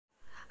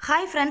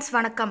Hi friends,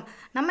 வணக்கம்.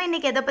 நம்ம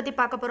இன்றைக்கி எதை பற்றி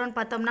பார்க்க போகிறோம்னு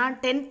பார்த்தோம்னா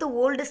 10th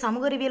ஓல்டு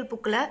சமூக அறிவியல்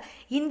புக்கில்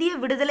இந்திய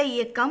விடுதலை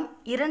இயக்கம்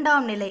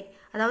 2ஆம் நிலை,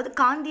 அதாவது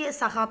காந்திய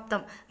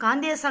சகாப்தம்.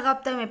 காந்திய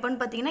சகாப்தம் எப்போன்னு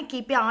பார்த்தீங்கன்னா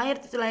கிபி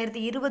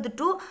 1920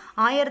 டு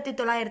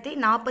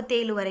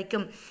 1947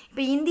 வரைக்கும்.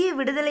 இப்போ இந்திய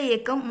விடுதலை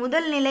இயக்கம்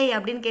முதல் நிலை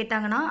அப்படின்னு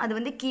கேட்டாங்கன்னா அது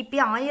வந்து கிபி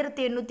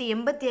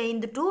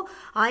 1885 டு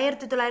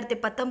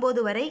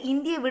 1919 வரை.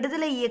 இந்திய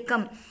விடுதலை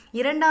இயக்கம்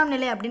 2ஆம்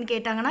நிலை அப்படின்னு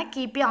கேட்டாங்கன்னா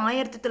கிபி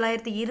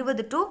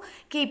 1920 டு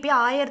கிபி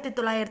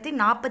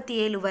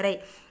 1947 வரை.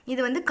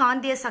 இது வந்து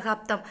காந்திய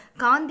சகாப்தம்.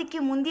 காந்திக்கு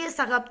முந்தைய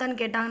சகாப்தம்னு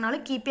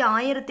கேட்டாங்கனாலும் கிபி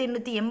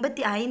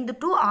 1885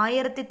 டு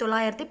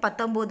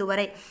 1919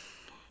 வரை.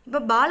 இப்போ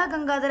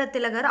பாலகங்காதர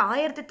திலகர்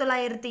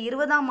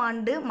 1920ஆம்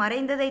ஆண்டு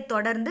மறைந்ததை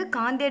தொடர்ந்து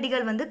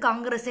காந்தியடிகள் வந்து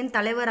காங்கிரஸின்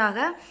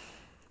தலைவராக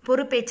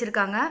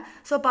பொறுப்பேற்றிருக்காங்க.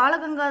 ஸோ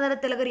பாலகங்காதர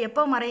திலகர்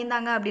எப்போ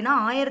மறைந்தாங்க அப்படின்னா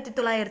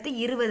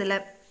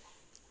 1920.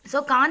 ஸோ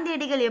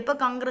காந்தியடிகள் எப்போ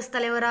காங்கிரஸ்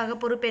தலைவராக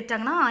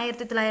பொறுப்பேற்றாங்கன்னா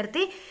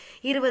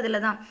 1920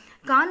 தான்.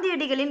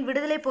 காந்தியடிகளின்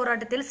விடுதலை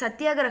போராட்டத்தில்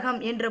சத்தியாகிரகம்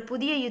என்ற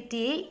புதிய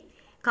யுத்தியை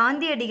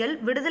காந்தியடிகள்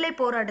விடுதலை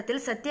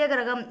போராட்டத்தில்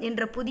சத்தியாகிரகம்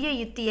என்ற புதிய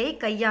யுத்தியை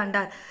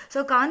கையாண்டார். ஸோ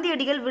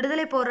காந்தியடிகள்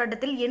விடுதலை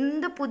போராட்டத்தில்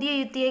எந்த புதிய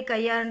யுத்தியை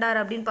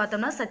கையாண்டார் அப்படின்னு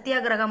பார்த்தோம்னா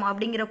சத்தியாகிரகம்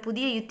அப்படிங்கிற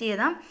புதிய யுத்தியை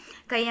தான்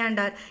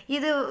கையாண்டார்.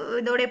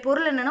 இதோடைய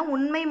பொருள் என்னன்னா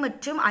உண்மை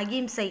மற்றும்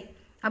அகிம்சை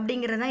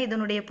அப்படிங்கிறது தான்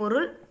இதனுடைய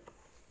பொருள்.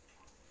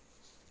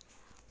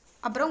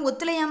 அப்புறம்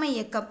ஒத்துழையாமை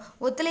இயக்கம்.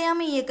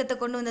 ஒத்துழையாமை இயக்கத்தை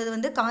கொண்டு வந்தது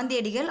வந்து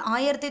காந்தியடிகள்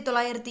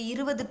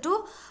 1920 டு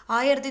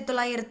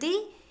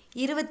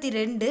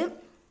 1922.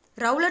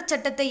 ரவுலட்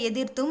சட்டத்தை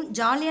எதிர்த்தும்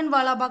ஜாலியன்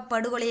வாலாபாக்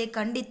படுகொலையை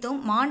கண்டித்தும்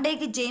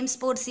மாண்டேகு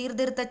ஜேம்ஸ்போர்ட்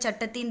சீர்திருத்த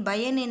சட்டத்தின்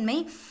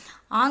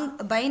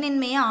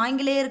பயனின்மையை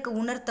ஆங்கிலேயருக்கு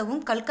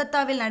உணர்த்தவும்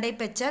கல்கத்தாவில்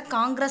நடைபெற்ற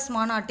காங்கிரஸ்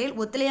மாநாட்டில்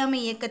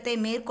ஒத்துழையாமை இயக்கத்தை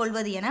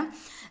மேற்கொள்வது என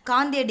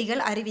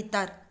காந்தியடிகள்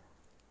அறிவித்தார்.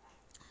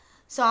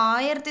 ஸோ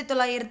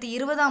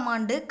 1920ஆம்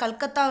ஆண்டு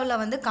கல்கத்தாவில்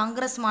வந்து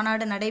காங்கிரஸ்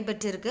மாநாடு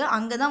நடைபெற்றிருக்கு.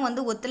 அங்கே தான்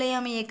வந்து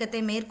ஒத்துழையாமை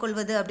இயக்கத்தை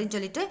மேற்கொள்வது அப்படின்னு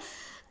சொல்லிட்டு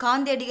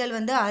காந்தியடிகள்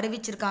வந்து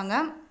அறிவிச்சிருக்காங்க.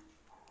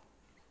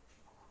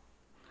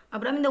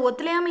 அப்புறம் இந்த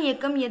ஒத்துழையாமை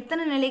இயக்கம்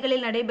எத்தனை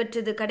நிலைகளில்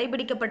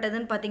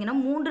கடைபிடிக்கப்பட்டதுன்னு பார்த்தீங்கன்னா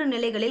 3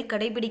 நிலைகளில்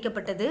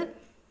கடைபிடிக்கப்பட்டது.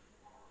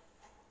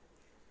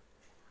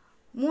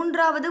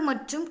 3வது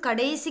மற்றும்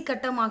கடைசி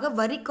கட்டமாக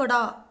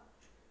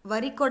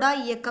வரிகொடா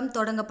இயக்கம்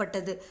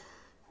தொடங்கப்பட்டது.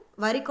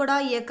 வரிகொடா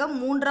இயக்கம்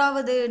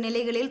 3வது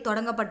நிலைகளில்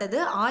தொடங்கப்பட்டது.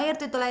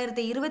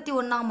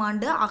 1921ஆம்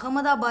ஆண்டு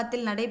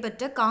அகமதாபாத்தில்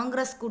நடைபெற்ற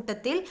காங்கிரஸ்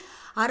கூட்டத்தில்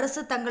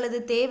அரசு தங்களது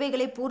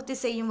தேவைகளை பூர்த்தி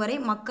செய்யும் வரை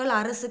மக்கள்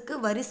அரசுக்கு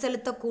வரி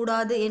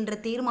செலுத்தக்கூடாது என்ற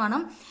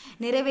தீர்மானம்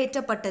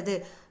நிறைவேற்றப்பட்டது.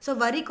 ஸோ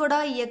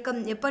வரிகொடா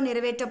இயக்கம் எப்போ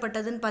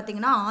நிறைவேற்றப்பட்டதுன்னு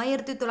பார்த்தீங்கன்னா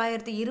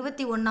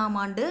 1921ஆம்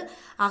ஆண்டு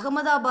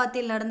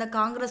அகமதாபாத்தில் நடந்த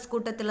காங்கிரஸ்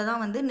கூட்டத்தில்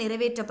தான் வந்து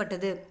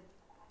நிறைவேற்றப்பட்டது.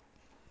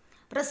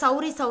 அப்புறம்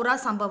சௌரி சௌரா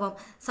சம்பவம்.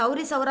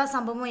 சௌரி சௌரா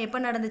சம்பவம் எப்போ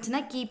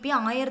நடந்துச்சுன்னா கிபி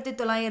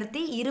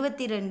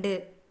 1922.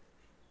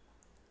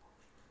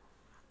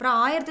 அப்புறம்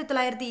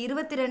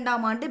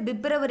 1922ஆம் ஆண்டு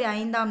பிப்ரவரி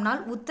 5ஆம்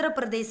நாள்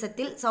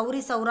உத்தரப்பிரதேசத்தில்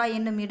சௌரி சௌரா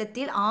என்னும்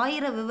இடத்தில்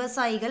 1000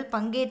 விவசாயிகள்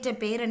பங்கேற்ற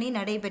பேரணி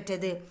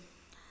நடைபெற்றது.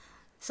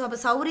 ஸோ அப்போ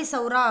சௌரி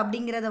சௌரா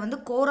அப்படிங்கிறத வந்து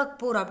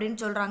கோரக்பூர் அப்படின்னு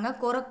சொல்கிறாங்க.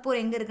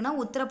 கோரக்பூர் எங்கே இருக்குன்னா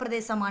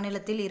உத்தரப்பிரதேச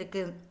மாநிலத்தில்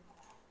இருக்குது.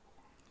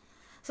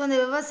 ஸோ அந்த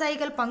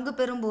விவசாயிகள் பங்கு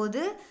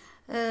பெறும்போது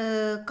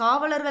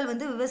காவலர்கள்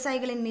வந்து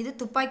விவசாயிகளின் மீது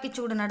துப்பாக்கி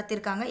சூடு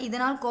நடத்தியிருக்காங்க.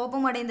 இதனால்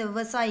கோபமடைந்த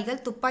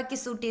விவசாயிகள் துப்பாக்கி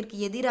சூட்டிற்கு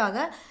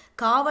எதிராக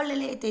காவல்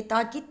நிலையத்தை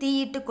தாக்கி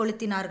தீயிட்டு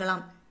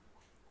கொளுத்தினார்களாம்.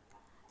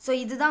 ஸோ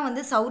இதுதான்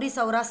வந்து சௌரி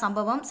சௌரா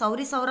சம்பவம்.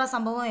 சௌரி சௌரா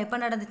சம்பவம் எப்போ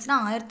நடந்துச்சுன்னா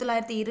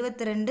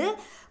 1922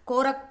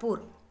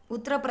 கோரக்பூர்,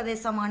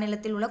 உத்தரப்பிரதேச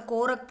மாநிலத்தில் உள்ள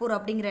கோரக்பூர்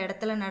அப்படிங்கிற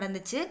இடத்துல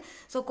நடந்துச்சு.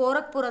 ஸோ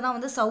கோரக்பூரை தான்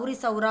வந்து சௌரி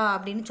சௌரா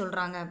அப்படின்னு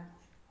சொல்கிறாங்க.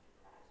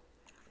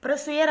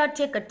 அப்புறம்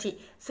சுயராட்சிய கட்சி.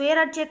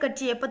 சுயராட்சிய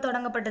கட்சி எப்போ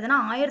தொடங்கப்பட்டதுன்னா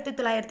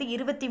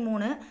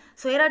 1923.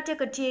 சுயராட்சிய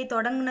கட்சியை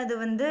தொடங்கினது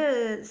வந்து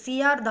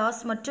சிஆர்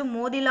தாஸ் மற்றும்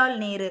மோதிலால்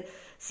நேரு.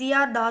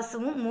 சிஆர்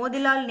தாஸும்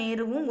மோதிலால்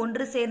நேருவும்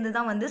ஒன்று சேர்ந்து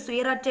தான் வந்து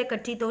சுயராட்சிய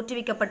கட்சி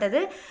தோற்றுவிக்கப்பட்டது.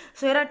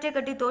 சுயராட்சிய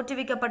கட்சி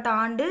தோற்றுவிக்கப்பட்ட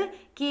ஆண்டு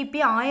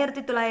கிபி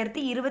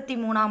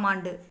 1923ஆம்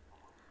ஆண்டு.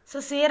 ஸோ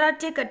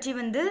சுயராட்சிய கட்சி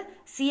வந்து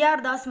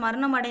சிஆர் தாஸ்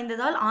மரணம்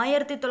அடைந்ததால்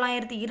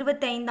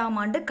 1925ஆம்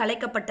ஆண்டு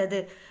கலைக்கப்பட்டது.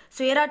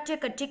 சுயராட்சிய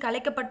கட்சி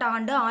கலைக்கப்பட்ட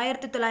ஆண்டு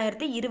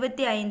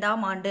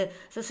 1925ஆம் ஆண்டு.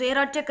 ஸோ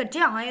சுயராட்சிய கட்சி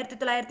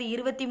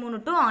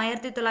 1923 டு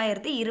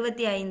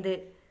 1925.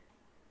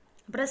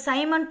 அப்புறம்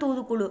சைமன்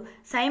தூதுக்குழு.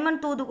 சைமன்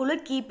தூதுக்குழு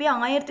கிபி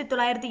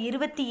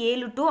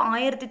 1927 டு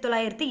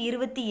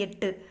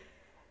 1928.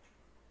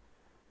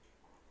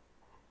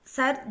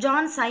 சர்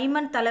ஜான்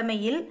சைமன்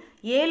தலைமையில்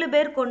 7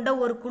 பேர் கொண்ட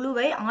ஒரு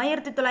குழுவை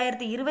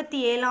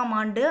 1927ஆம்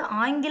ஆண்டு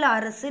ஆங்கில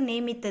அரசு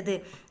நியமித்தது.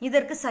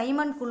 இதற்கு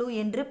சைமன் குழு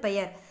என்று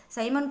பெயர்.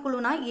 சைமன்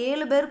குழுனா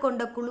 7 பேர்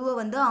கொண்ட குழுவை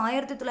வந்து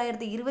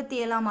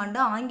 1927ஆம் ஆண்டு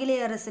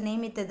ஆங்கிலேய அரசு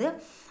நியமித்தது.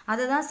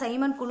 அதை தான்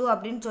சைமன் குழு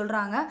அப்படின்னு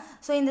சொல்கிறாங்க.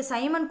 ஸோ இந்த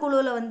சைமன்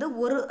குழுவில் வந்து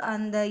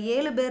அந்த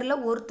 7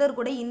 பேரில் ஒருத்தர்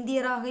கூட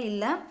இந்தியராக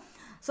இல்லை.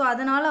 ஸோ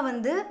அதனால்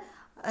வந்து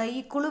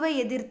இக்குழுவை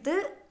எதிர்த்து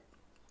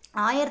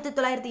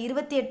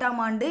 1928ஆம்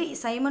ஆண்டு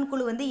சைமன்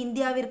குழு வந்து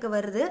இந்தியாவிற்கு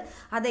வருது.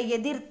 அதை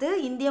எதிர்த்து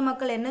இந்திய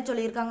மக்கள் என்ன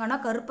சொல்லியிருக்காங்கன்னா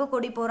கருப்பு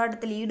கொடி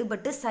போராட்டத்தில்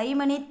ஈடுபட்டு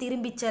சைமனை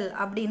திரும்பிச்சல்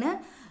அப்படின்னு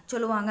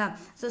சொல்லுவாங்க.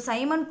 ஸோ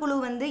சைமன் குழு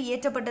வந்து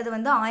இயற்றப்பட்டது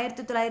வந்து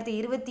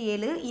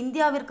 1927,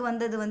 இந்தியாவிற்கு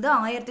வந்தது வந்து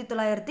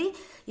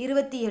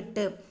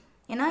 1928.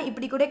 ஏன்னா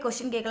இப்படி கூட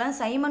கொஸ்டின் கேட்கலாம்,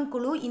 சைமன்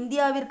குழு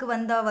இந்தியாவிற்கு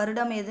வந்த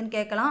வருடம் எதுன்னு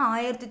கேட்கலாம்.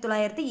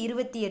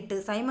 1928.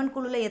 சைமன்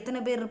குழுவில் எத்தனை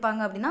பேர்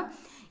இருப்பாங்க அப்படின்னா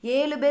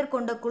 7 பேர்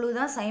கொண்ட குழு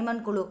தான்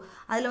சைமன் குழு.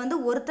 அதில் வந்து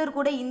ஒருத்தர்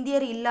கூட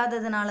இந்தியர்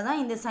இல்லாததுனால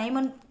தான் இந்த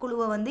சைமன்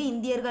குழுவை வந்து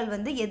இந்தியர்கள்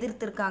வந்து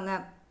எதிர்த்திருக்காங்க.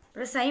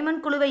 அப்புறம்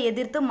சைமன் குழுவை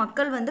எதிர்த்து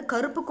மக்கள் வந்து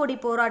கருப்பு கொடி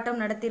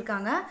போராட்டம்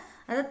நடத்தியிருக்காங்க.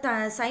 அதாவது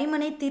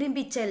சைமனை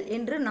திரும்பிச் செல்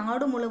என்று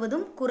நாடு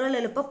முழுவதும் குரல்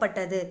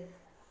எழுப்பப்பட்டது.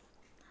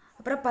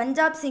 அப்புறம்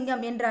பஞ்சாப்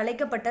சிங்கம் என்று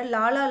அழைக்கப்பட்ட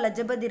லாலா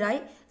லஜபதி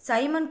ராய்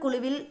சைமன்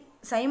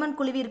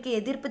குழுவிற்கு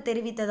எதிர்ப்பு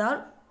தெரிவித்ததால்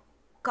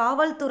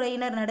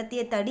காவல்துறையினர்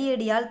நடத்திய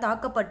தடியடியால்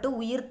தாக்கப்பட்டு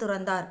உயிர்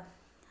துறந்தார்.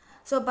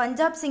 ஸோ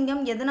பஞ்சாப்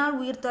சிங்கம் எதனால்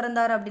உயிர்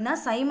துறந்தார் அப்படின்னா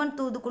சைமன்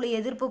தூதுக்குழு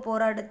எதிர்ப்பு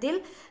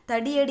போராட்டத்தில்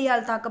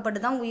தடியடியால்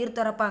தாக்கப்பட்டு தான் உயிர்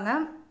துறப்பாங்க.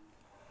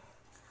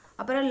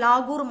 அப்புறம்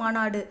லாகூர்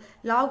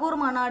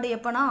மாநாடு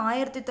எப்போனா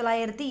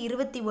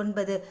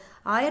 1929.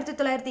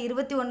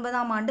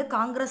 1929ஆம் ஆண்டு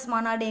காங்கிரஸ்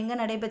மாநாடு எங்கே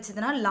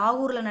நடைபெற்றதுன்னா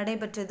லாகூரில்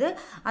நடைபெற்றது.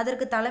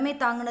 அதற்கு தலைமை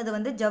தாங்கினது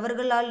வந்து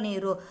ஜவஹர்லால்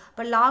நேரு.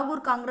 இப்போ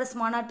லாகூர் காங்கிரஸ்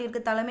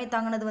மாநாட்டிற்கு தலைமை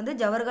தாங்கினது வந்து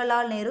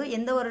ஜவஹர்லால் நேரு.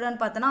 எந்த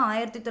வருடம்னு பார்த்தோன்னா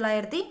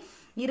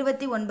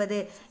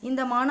 1929.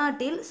 இந்த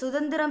மாநாட்டில்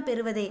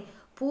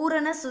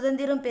பூரண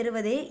சுதந்திரம்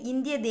பெறுவதே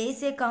இந்திய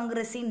தேசிய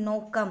காங்கிரஸின்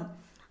நோக்கம்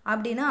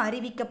அப்படின்னு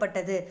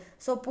அறிவிக்கப்பட்டது.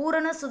 ஸோ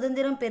பூரண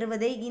சுதந்திரம்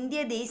பெறுவதே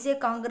இந்திய தேசிய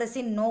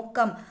காங்கிரஸின்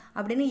நோக்கம்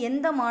அப்படின்னு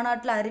எந்த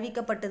மாநாட்டில்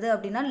அறிவிக்கப்பட்டது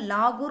அப்படின்னா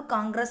லாகூர்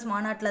காங்கிரஸ்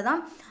மாநாட்டில்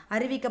தான்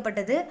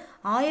அறிவிக்கப்பட்டது.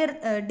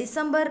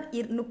 டிசம்பர்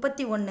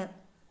 31,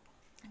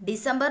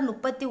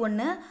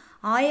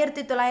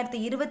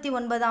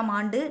 1929ஆம்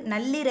ஆண்டு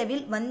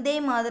நள்ளிரவில் வந்தே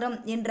மாதரம்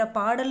என்ற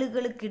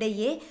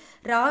பாடல்களுக்கிடையே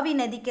ராவி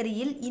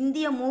நதிக்கரையில்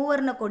இந்திய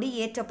மூவர்ண கொடி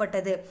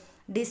ஏற்றப்பட்டது.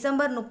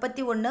 டிசம்பர்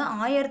 31,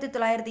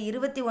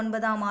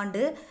 1929ஆம்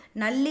ஆண்டு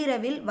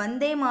நள்ளிரவில்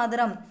வந்தே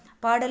மாதரம்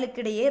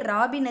பாடலுக்கிடையே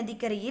ராவி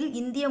நதிக்கரையில்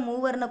இந்திய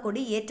மூவர்ண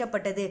கொடி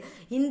ஏற்றப்பட்டது.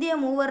 இந்திய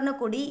மூவர்ண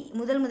கொடி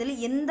முதலில்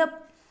எந்த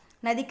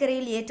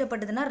நதிக்கரையில்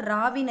ஏற்றப்பட்டதுன்னா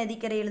ராவி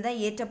நதிக்கரையில் தான்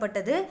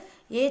ஏற்றப்பட்டது.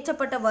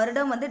 ஏற்றப்பட்ட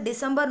வருடம் வந்து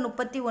டிசம்பர்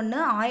 31,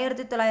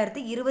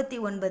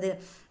 1929.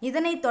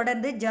 இதனைத்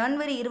தொடர்ந்து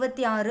ஜனவரி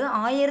 26,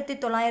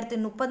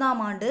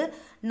 1930ஆம் ஆண்டு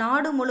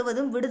நாடு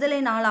முழுவதும்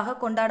விடுதலை நாளாக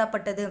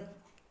கொண்டாடப்பட்டது.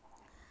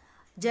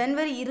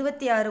 ஜனவரி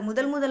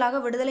 26 முதலாக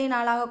விடுதலை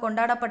நாளாக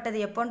கொண்டாடப்பட்டது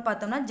எப்போன்னு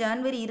பார்த்தோம்னா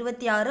ஜனவரி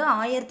 26,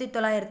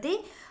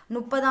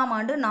 1930ஆம்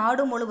ஆண்டு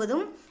நாடு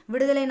முழுவதும்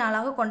விடுதலை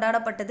நாளாக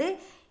கொண்டாடப்பட்டது.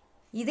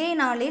 இதே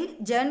நாளில்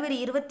ஜனவரி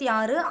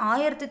 26,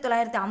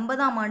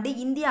 1950ஆம் ஆண்டு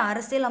இந்திய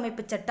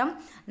அரசியலமைப்பு சட்டம்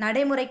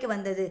நடைமுறைக்கு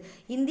வந்தது.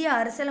 இந்திய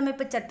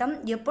அரசியலமைப்பு சட்டம்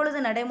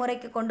எப்பொழுது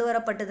நடைமுறைக்கு கொண்டு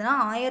வரப்பட்டதுன்னா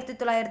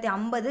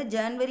 1950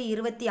 ஜனவரி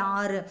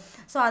 26.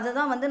 ஸோ அதை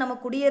தான் வந்து நம்ம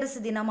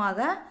குடியரசு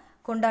தினமாக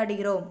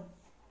கொண்டாடுகிறோம்.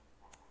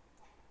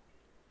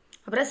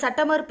 அப்புறம்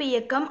சட்டமறுப்பு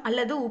இயக்கம்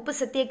அல்லது உப்பு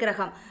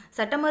சத்தியாகிரகம்.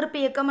 சட்டமறுப்பு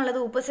இயக்கம் அல்லது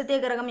உப்பு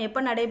சத்தியாகிரகம் எப்போ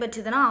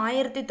நடைபெற்றதுன்னா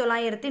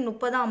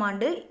 1930ஆம்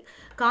ஆண்டு.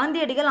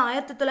 காந்தியடிகள்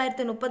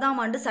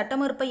 1930ஆம் ஆண்டு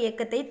சட்டமறுப்பு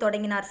இயக்கத்தை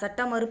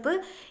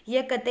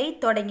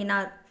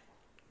தொடங்கினார்.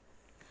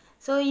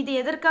 ஸோ இது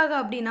எதற்காக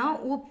அப்படின்னா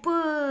உப்பு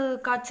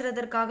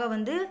காய்ச்சறதற்காக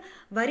வந்து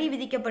வரி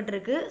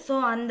விதிக்கப்பட்டிருக்கு. ஸோ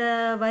அந்த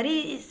வரி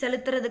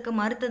செலுத்துறதுக்கு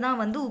மறுத்து தான்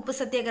வந்து உப்பு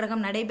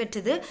சத்தியாகிரகம்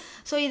நடைபெற்றது.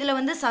 ஸோ இதில்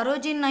வந்து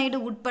சரோஜினி நாயுடு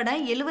உட்பட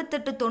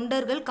 78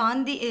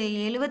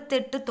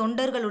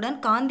 தொண்டர்களுடன்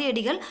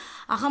காந்தியடிகள்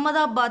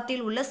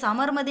அகமதாபாத்தில் உள்ள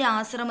சமர்மதி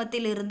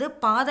ஆசிரமத்தில் இருந்து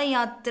பாத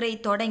யாத்திரை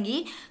தொடங்கி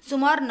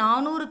சுமார்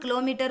 400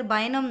 கிலோமீட்டர்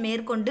பயணம்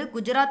மேற்கொண்டு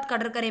குஜராத்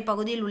கடற்கரை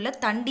பகுதியில் உள்ள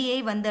தண்டியை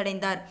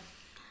வந்தடைந்தார்.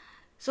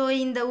 ஸோ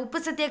இந்த உப்பு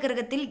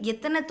சத்தியாகிரகத்தில்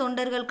எத்தனை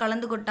தொண்டர்கள்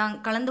கலந்து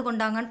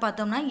கொண்டாங்கன்னு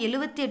பார்த்தோம்னா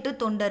 78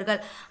 தொண்டர்கள்.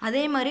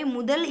 அதே மாதிரி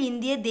முதல்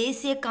இந்திய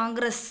தேசிய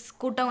காங்கிரஸ்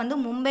கூட்டம் வந்து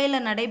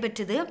மும்பையில்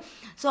நடைபெற்றது.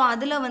 ஸோ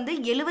அதில் வந்து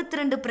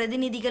 72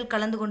 பிரதிநிதிகள்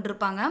கலந்து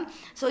கொண்டிருப்பாங்க.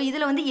 ஸோ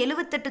இதில் வந்து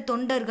 78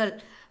 தொண்டர்கள்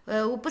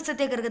உப்பு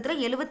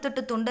சத்தியாகிரகத்தில்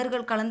 78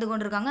 தொண்டர்கள் கலந்து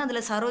கொண்டிருக்காங்க.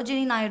 அதில்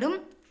சரோஜினி நாயுடும்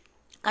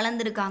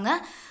கலந்துருக்காங்க.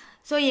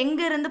 ஸோ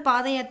எங்கேருந்து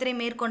பாத யாத்திரை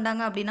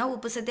மேற்கொண்டாங்க அப்படின்னா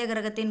உப்பு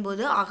சத்தியாகிரகத்தின்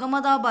போது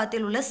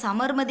அகமதாபாத்தில் உள்ள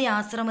சமர்மதி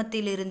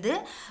ஆசிரமத்தில் இருந்து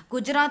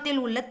குஜராத்தில்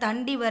உள்ள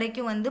தண்டி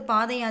வரைக்கும் வந்து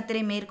பாத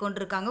யாத்திரை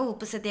மேற்கொண்டிருக்காங்க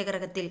உப்பு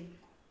சத்தியாகிரகத்தில்.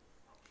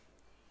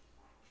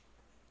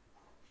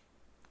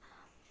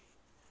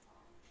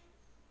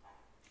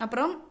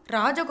 அப்புறம்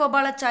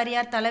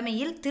ராஜகோபாலாச்சாரியார்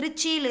தலைமையில்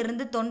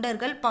திருச்சியிலிருந்து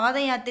தொண்டர்கள்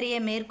பாத யாத்திரையை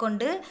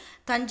மேற்கொண்டு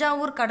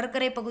தஞ்சாவூர்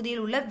கடற்கரை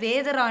பகுதியில் உள்ள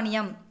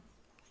வேதராணியம்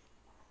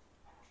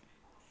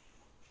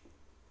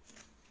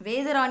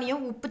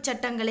உப்பு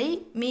சட்டங்களை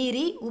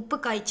மீறி உப்பு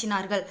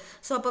காய்ச்சினார்கள்.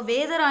 ஸோ அப்போ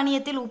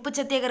வேதராணியத்தில் உப்பு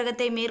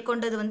சத்தியாகிரகத்தை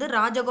மேற்கொண்டது வந்து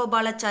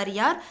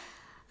ராஜகோபாலாச்சாரியார்.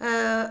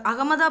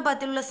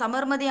 அகமதாபாத்தில் உள்ள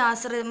சமர்மதி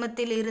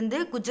ஆசிரமத்தில் இருந்து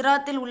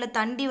குஜராத்தில் உள்ள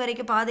தண்டி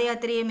வரைக்கும் பாத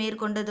யாத்திரையை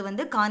மேற்கொண்டது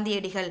வந்து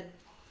காந்தியடிகள்.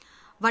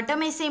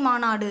 வட்டமேசை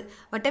மாநாடு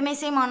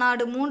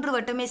 3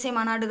 வட்டமேசை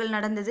மாநாடுகள்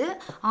நடந்தது.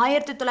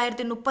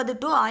 1930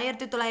 to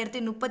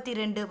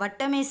 1932.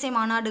 வட்டமேசை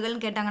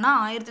மாநாடுகள்னு கேட்டாங்கன்னா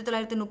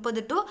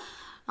 1930 to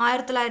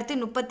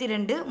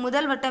 1932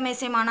 முதல்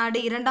வட்டமேசை மாநாடு,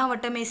 இரண்டாம்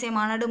வட்டமேசை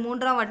மாநாடு,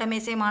 மூன்றாம்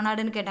வட்டமேசை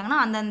மாநாடுன்னு கேட்டாங்கன்னா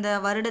அந்தந்த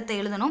வருடத்தை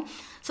எழுதணும்.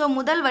 ஸோ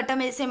முதல்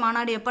வட்டமேசை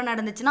மாநாடு எப்போ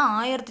நடந்துச்சுன்னா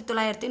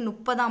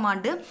 1930ஆம்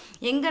ஆண்டு.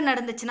 எங்கே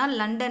நடந்துச்சுன்னா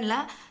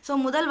லண்டனில். ஸோ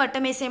முதல்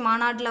வட்டமேசை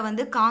மாநாட்டில்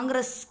வந்து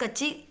காங்கிரஸ்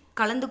கட்சி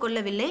கலந்து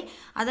கொள்ளவில்லை.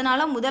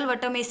 அதனால் முதல்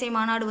வட்டமேசை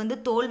மாநாடு வந்து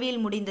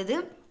தோல்வியில் முடிந்தது.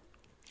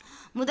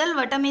 முதல்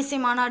வட்டமேசை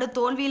மாநாடு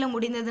தோல்வியில்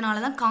முடிந்ததுனால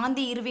தான்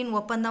காந்தி இர்வின்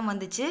ஒப்பந்தம்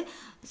வந்துச்சு.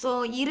 ஸோ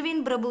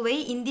இர்வின் பிரபுவை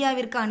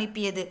இந்தியாவிற்கு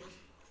அனுப்பியது.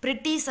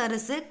 பிரிட்டிஷ்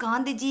அரசு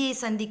காந்திஜியை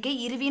சந்திக்க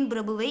இர்வின்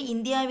பிரபுவை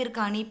இந்தியாவிற்கு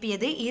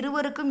அனுப்பியது.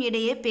 இருவருக்கும்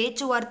இடையே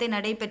பேச்சுவார்த்தை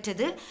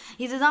நடைபெற்றது.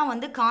 இதுதான்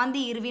வந்து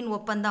காந்தி இர்வின்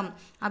ஒப்பந்தம்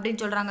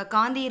அப்படின்னு சொல்கிறாங்க.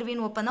 காந்தி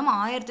இர்வின் ஒப்பந்தம்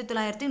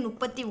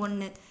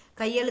 1931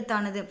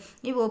 கையெழுத்தானது.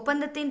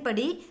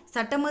 இவ்வொப்பந்தத்தின்படி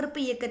சட்டமறுப்பு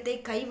இயக்கத்தை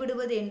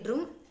கைவிடுவது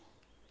என்றும்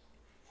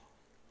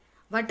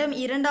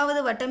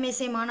இரண்டாவது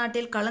வட்டமேசை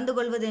மாநாட்டில் கலந்து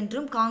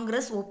கொள்வதென்றும்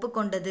காங்கிரஸ்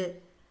ஒப்புக்கொண்டது.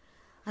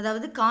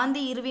 அதாவது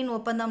காந்தி இர்வின்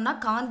ஒப்பந்தம்னா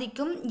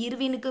காந்திக்கும்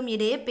இர்வினுக்கும்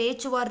இடையே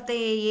பேச்சுவார்த்தை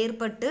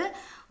ஏற்பட்டு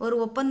ஒரு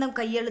ஒப்பந்தம்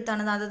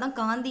கையெழுத்தானது. அதுதான்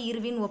காந்தி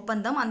இர்வின்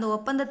ஒப்பந்தம். அந்த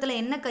ஒப்பந்தத்தில்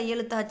என்ன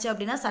கையெழுத்தாச்சு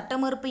அப்படின்னா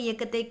சட்டமறுப்பு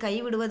இயக்கத்தை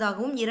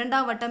கைவிடுவதாகவும்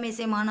இரண்டாம்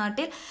வட்டமேசை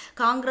மாநாட்டில்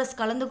காங்கிரஸ்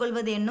கலந்து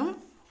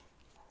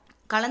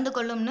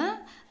கொள்ளும்னு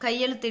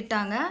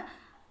கையெழுத்திட்டாங்க.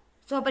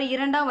 ஸோ அப்புறம்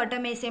இரண்டாம்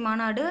வட்டமேசை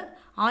மாநாடு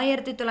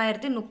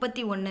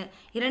 1931.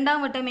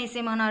 இரண்டாம்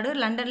வட்டமேசை மாநாடு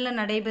லண்டனில்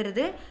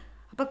நடைபெறுது.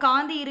 அப்போ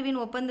காந்தி இர்வின்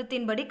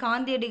ஒப்பந்தத்தின்படி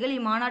காந்தியடிகள்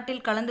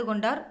இம்மாநாட்டில் கலந்து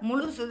கொண்டார்.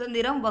 முழு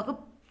சுதந்திரம்,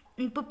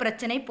 வகுப்பு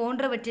பிரச்சனை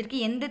போன்றவற்றிற்கு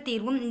எந்த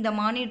தீர்வும்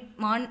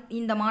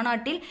இந்த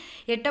மாநாட்டில்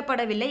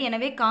எட்டப்படவில்லை.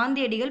 எனவே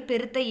காந்தியடிகள்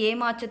பெருத்த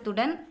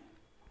ஏமாற்றத்துடன்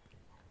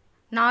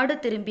நாடு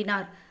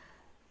திரும்பினார்.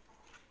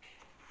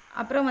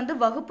 அப்புறம் வந்து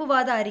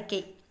வகுப்புவாத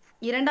அறிக்கை.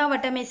 இரண்டாம்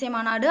வட்டமேசை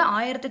மாநாடு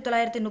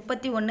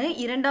 1931.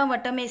 இரண்டாம்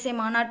வட்டமேசை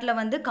மாநாட்டில்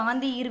வந்து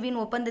காந்தி இர்வின்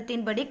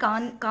ஒப்பந்தத்தின்படி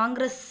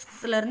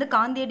காங்கிரஸ்லேருந்து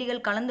காந்தியடிகள்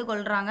கலந்து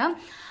கொள்கிறாங்க.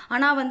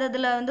 ஆனால் வந்து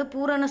அதில் வந்து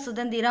பூரண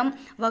சுதந்திரம்,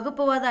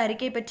 வகுப்புவாத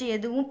அறிக்கை பற்றி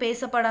எதுவும்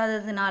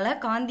பேசப்படாததுனால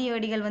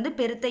காந்தியடிகள் வந்து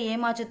பெருத்த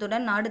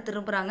ஏமாற்றத்துடன் நாடு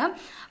திரும்புகிறாங்க.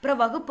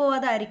 அப்புறம்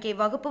வகுப்புவாத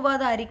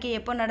அறிக்கை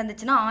எப்போ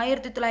நடந்துச்சுன்னா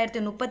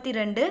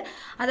 1932.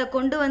 அதை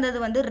கொண்டு வந்தது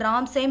வந்து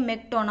ராம்சே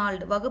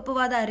மெக்டொனால்டு.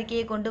 வகுப்புவாத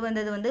அறிக்கையை கொண்டு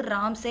வந்தது வந்து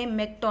ராம்சே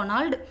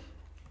மெக்டொனால்டு.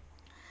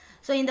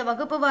 ஸோ இந்த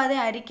வகுப்புவாத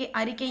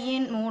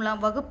அறிக்கையின்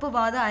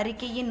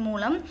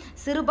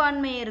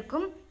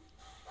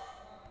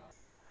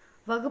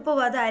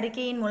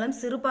மூலம்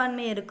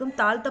சிறுபான்மையருக்கும்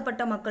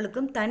தாழ்த்தப்பட்ட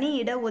மக்களுக்கும் தனி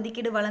இட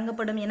ஒதுக்கீடு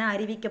வழங்கப்படும் என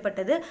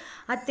அறிவிக்கப்பட்டது.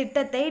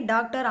 அத்திட்டத்தை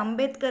டாக்டர்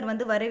அம்பேத்கர்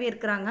வந்து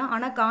வரவேற்கிறாங்க.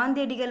 ஆனால்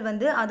காந்தியடிகள்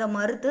வந்து அதை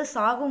மறுத்து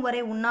சாகும்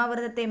வரை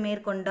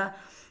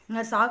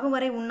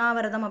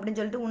உண்ணாவிரதம் அப்படின்னு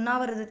சொல்லிட்டு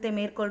உண்ணாவிரதத்தை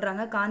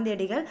மேற்கொள்கிறாங்க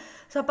காந்தியடிகள்.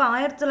 ஸோ அப்போ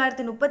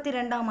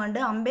 1932ஆம் ஆண்டு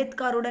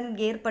அம்பேத்கருடன்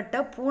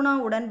ஏற்பட்ட பூனா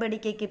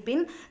உடன்படிக்கைக்கு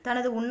பின்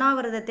தனது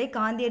உண்ணாவிரதத்தை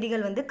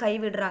காந்தியடிகள் வந்து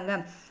கைவிடுறாங்க.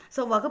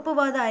 ஸோ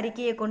வகுப்புவாத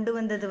அறிக்கையை கொண்டு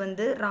வந்தது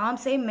வந்து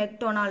ராம்சே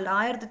மெக்டொனால்டு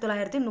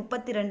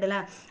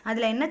 1932.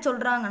 அதில் என்ன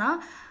சொல்கிறாங்கன்னா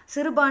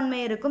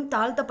சிறுபான்மையருக்கும்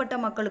தாழ்த்தப்பட்ட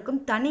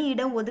மக்களுக்கும் தனி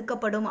இடம்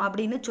ஒதுக்கப்படும்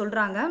அப்படின்னு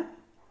சொல்கிறாங்க.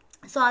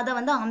 ஸோ அதை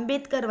வந்து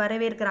அம்பேத்கர்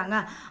வரவேற்கிறாங்க.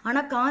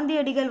 ஆனால்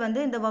காந்தியடிகள் வந்து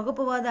இந்த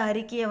வகுப்புவாத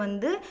அறிக்கையை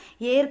வந்து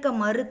ஏற்க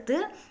மறுத்து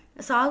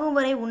சாகும்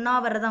வரை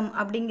உண்ணாவிரதம்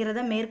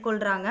அப்படிங்கிறத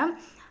மேற்கொள்கிறாங்க.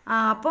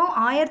 அப்போ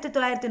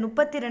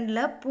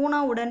 1932 பூனா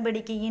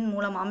உடன்படிக்கையின்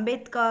மூலம்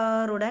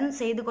அம்பேத்கருடன்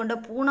செய்து கொண்ட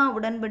பூனா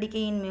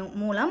உடன்படிக்கையின்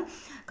மூலம்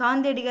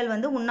காந்தியடிகள்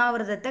வந்து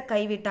உண்ணாவிரதத்தை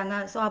கைவிட்டாங்க.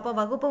 ஸோ அப்போ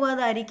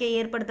வகுப்புவாத அறிக்கை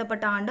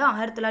ஏற்படுத்தப்பட்ட ஆண்டு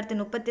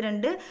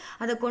 1932.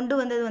 அதை கொண்டு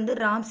வந்தது வந்து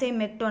ராம்சே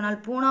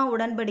மெக்டொனால்டு. பூனா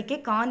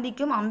உடன்படிக்கை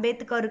காந்திக்கும்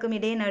அம்பேத்கருக்கும்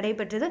இடையே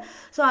நடைபெற்றது.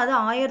 ஸோ அது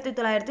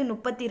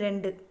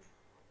 1932.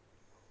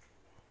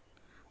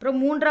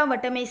 அப்புறம் மூன்றாம்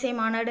வட்டமேசை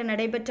மாநாடு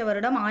நடைபெற்ற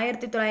வருடம்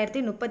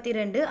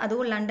 1932.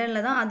 அதுவும்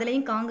லண்டனில் தான்.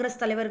 அதுலேயும் காங்கிரஸ்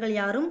தலைவர்கள்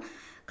யாரும்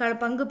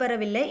பங்கு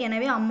பெறவில்லை.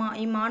 எனவே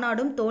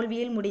இம்மாநாடும்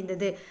தோல்வியில்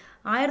முடிந்தது.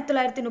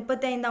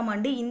 1935ஆம்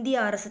ஆண்டு இந்திய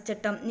அரசு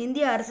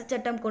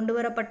சட்டம் கொண்டு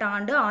வரப்பட்ட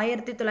ஆண்டு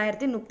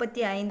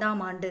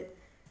 1935ஆம் ஆண்டு.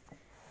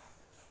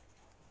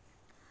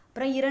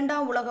 அப்புறம்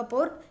இரண்டாம் உலகப்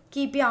போர்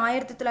கிபி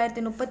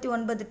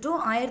 1939 to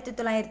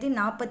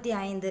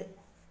 1945.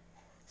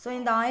 ஸோ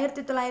இந்த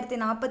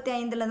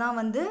 1945 தான்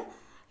வந்து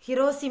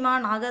ஹிரோஷிமா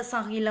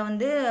நாகசாகியில்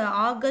வந்து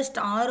ஆகஸ்ட்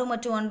 6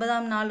 மற்றும்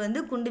 9ஆம் நாள் வந்து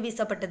குண்டு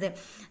வீசப்பட்டது.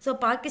 ஸோ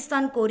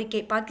பாகிஸ்தான்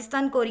கோரிக்கை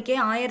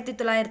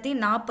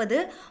 1940.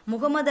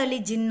 முகமது அலி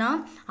ஜின்னா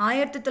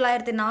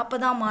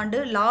 1940ஆம் ஆண்டு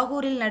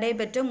லாகூரில்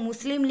நடைபெற்ற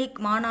முஸ்லீம்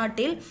லீக்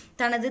மாநாட்டில்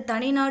தனது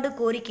தனிநாடு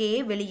கோரிக்கையை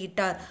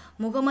வெளியிட்டார்.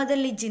 முகமது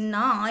அலி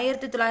ஜின்னா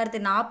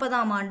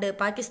 1940ஆம் ஆண்டு,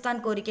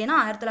 பாகிஸ்தான் கோரிக்கைனா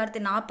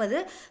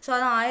 1940. ஸோ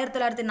அதான்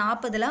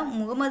 1940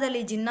 முகமது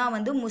அலி ஜின்னா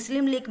வந்து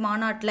முஸ்லீம் லீக்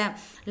மாநாட்டில்,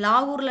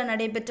 லாகூரில்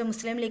நடைபெற்ற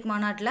முஸ்லீம் லீக்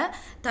மாநாட்டில்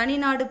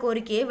தனிநாடு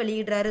கோரிக்கையை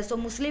வெளியிடுறாரு. ஸோ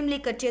முஸ்லீம்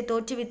லீக் கட்சியை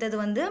தோற்றுவித்தது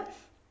வந்து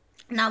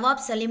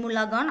நவாப்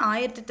சலீமுல்லா கான்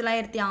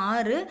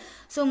 1906.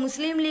 ஸோ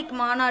முஸ்லீம் லீக்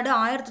மாநாடு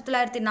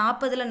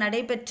 1940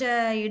 நடைபெற்ற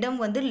இடம்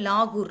வந்து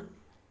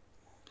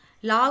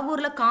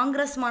லாகூரில்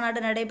காங்கிரஸ் மாநாடு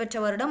நடைபெற்ற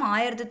வருடம்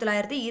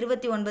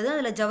 1929.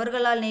 அதில்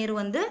ஜவஹர்லால் நேரு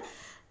வந்து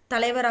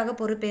தலைவராக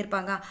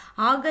பொறுப்பேற்பாங்க.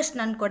 ஆகஸ்ட்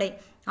நன்கொடை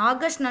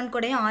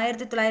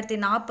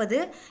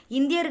 1940.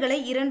 இந்தியர்களை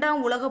இரண்டாம்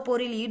உலகப்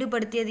போரில்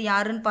ஈடுபடுத்தியது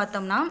யாருன்னு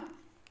பார்த்தோம்னா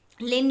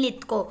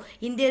லின்லித்கோ.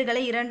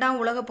 இந்தியர்களை 2ஆம்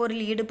உலகப்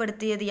போரில்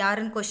ஈடுபடுத்தியது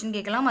யாருன்னு கொஸ்டின்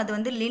கேட்கலாம். அது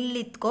வந்து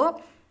லின்லித்கோ.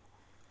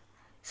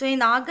 ஸோ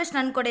இந்த ஆகஸ்ட்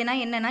நன்கொடைனா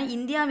என்னென்னா,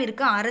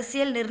 இந்தியாவிற்கு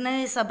அரசியல்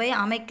நிர்ணய சபை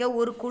அமைக்க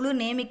ஒரு குழு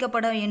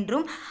நியமிக்கப்படும்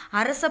என்றும்,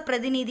 அரச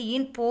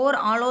பிரதிநிதியின் போர்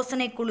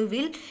ஆலோசனை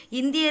குழுவில்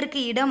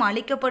இந்தியருக்கு இடம்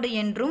அளிக்கப்படும்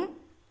என்றும்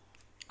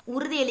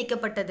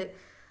உறுதியளிக்கப்பட்டது.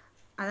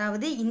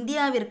 அதாவது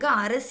இந்தியாவிற்கு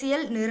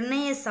அரசியல்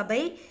நிர்ணய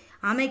சபை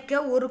அமைக்க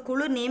ஒரு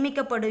குழு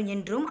நியமிக்கப்படும்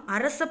என்றும்,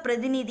 அரச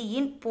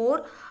பிரதிநிதியின்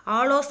போர்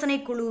ஆலோசனை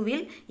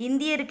குழுவில்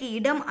இந்தியருக்கு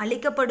இடம்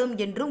அளிக்கப்படும்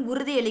என்றும்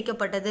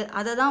உறுதியளிக்கப்பட்டது.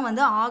 அதை தான்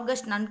வந்து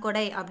ஆகஸ்ட்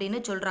நன்கொடை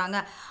அப்படின்னு சொல்கிறாங்க.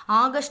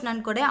 ஆகஸ்ட்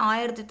நன்கொடை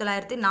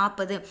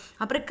 1940.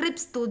 அப்புறம்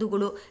கிரிப்ஸ்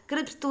தூதுக்குழு.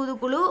 கிரிப்ஸ்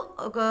தூதுக்குழு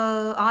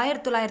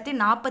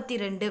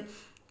 1942.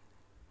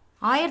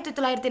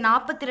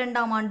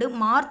 1942ஆம் ஆண்டு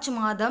மார்ச்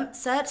மாதம்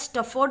சர்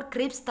ஸ்டஃபோர்ட்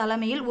கிரிப்ஸ்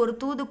தலைமையில் ஒரு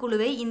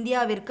தூதுக்குழுவை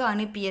இந்தியாவிற்கு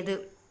அனுப்பியது.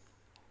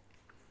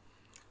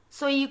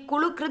 ஸோ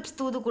இக்குழு கிரிப்ஸ்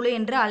தூதுக்குழு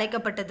என்று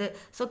அழைக்கப்பட்டது.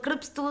 ஸோ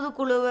கிரிப்ஸ்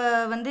தூதுக்குழுவை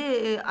வந்து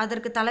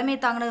அதற்கு தலைமை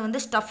தாங்கினது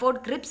வந்து ஸ்டஃபோர்ட்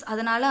கிரிப்ஸ்.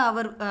 அதனால்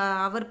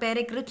அவர்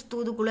பேரை கிரிப்ஸ்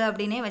தூதுக்குழு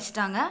அப்படின்னே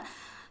வச்சிட்டாங்க.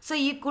 ஸோ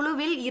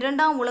இக்குழுவில்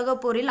 2ஆம்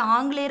உலகப் போரில்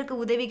ஆங்கிலேயருக்கு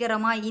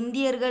உதவிகரமாக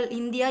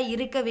இந்தியா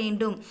இருக்க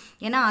வேண்டும்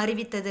என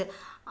அறிவித்தது.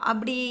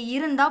 அப்படி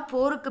இருந்தால்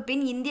போருக்கு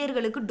பின்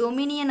இந்தியர்களுக்கு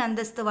டொமினியன்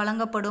அந்தஸ்து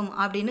வழங்கப்படும்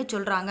அப்படின்னு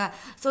சொல்கிறாங்க.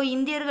 ஸோ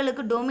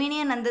இந்தியர்களுக்கு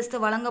டொமினியன் அந்தஸ்து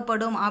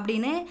வழங்கப்படும்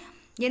அப்படின்னு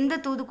எந்த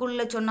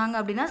தூதுக்குழுவில் சொன்னாங்க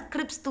அப்படின்னா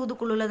கிரிப்ஸ்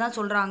தூதுக்குழுவில் தான்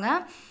சொல்கிறாங்க.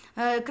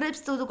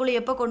 கிரிப்ஸ் தூதுக்குழு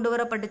எப்போ கொண்டு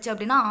வரப்பட்டுச்சு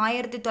அப்படின்னா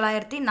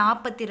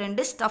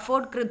 1942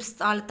 ஸ்டஃபோர்ட் கிரிப்ஸ்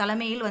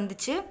தலைமையில்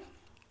வந்துச்சு.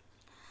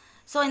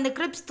 ஸோ இந்த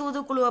கிரிப்ஸ்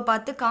தூதுக்குழுவை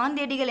பார்த்து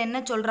காந்தியடிகள் என்ன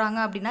சொல்கிறாங்க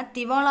அப்படின்னா,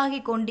 திவாலாகி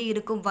கொண்டு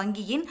இருக்கும்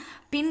வங்கியின்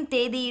பின்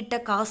தேதியிட்ட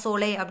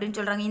காசோலை அப்படின்னு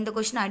சொல்கிறாங்க. இந்த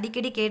கொஸ்டின்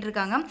அடிக்கடி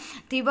கேட்டிருக்காங்க.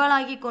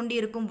 திவாலாகி கொண்டு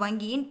இருக்கும்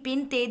வங்கியின்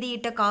பின்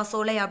தேதியிட்ட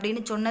காசோலை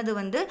அப்படின்னு சொன்னது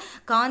வந்து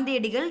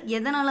காந்தியடிகள்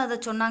எதனால் அதை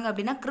சொன்னாங்க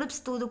அப்படின்னா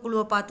கிரிப்ஸ்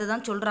தூதுக்குழுவை பார்த்து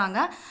தான் சொல்கிறாங்க.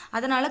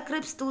 அதனால்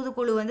கிரிப்ஸ்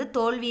தூதுக்குழு வந்து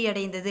தோல்வி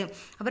அடைந்தது.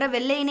 அப்புறம்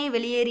வெள்ளையனே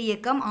வெளியேறு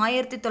இயக்கம்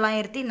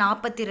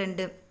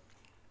 1942.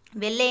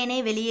 வெள்ளையனே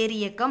வெளியேறு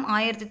இயக்கம்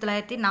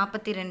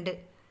 1942.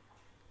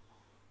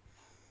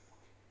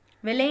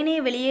 வெள்ளையனே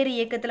வெளியேறு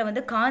இயக்கத்தில்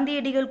வந்து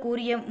காந்தியடிகள்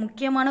கூறிய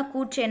முக்கியமான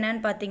கூற்று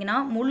என்னன்னு பார்த்தீங்கன்னா,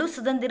 முழு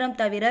சுதந்திரம்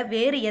தவிர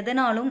வேறு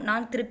எதனாலும்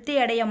நான் திருப்தி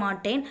அடைய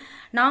மாட்டேன்.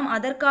 நாம்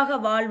அதற்காக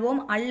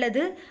வாழ்வோம்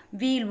அல்லது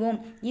வீழ்வோம்.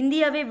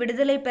 இந்தியாவை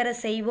விடுதலை பெற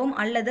செய்வோம்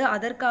அல்லது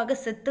அதற்காக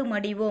செத்து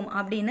மடிவோம்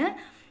அப்படின்னு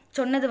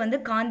சொன்னது வந்து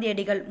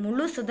காந்தியடிகள்.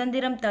 முழு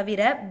சுதந்திரம்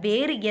தவிர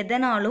வேறு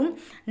எதனாலும்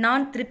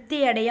நான் திருப்தி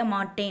அடைய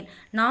மாட்டேன்.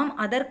 நாம்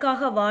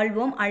அதற்காக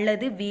வாழ்வோம்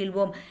அல்லது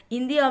வீழ்வோம்.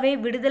 இந்தியாவை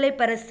விடுதலை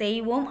பெற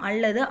செய்வோம்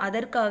அல்லது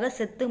அதற்காக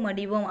செத்து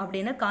மடிவோம்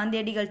அப்படின்னு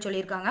காந்தியடிகள்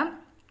சொல்லியிருக்காங்க.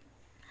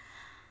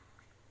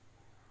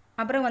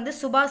 அப்புறம் வந்து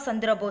சுபாஷ்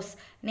சந்திரபோஸ்.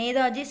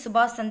 நேதாஜி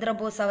சுபாஷ்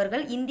சந்திரபோஸ்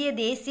அவர்கள் இந்திய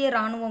தேசிய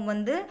இராணுவம்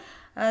வந்து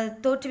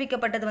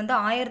தோற்றுவிக்கப்பட்டது வந்து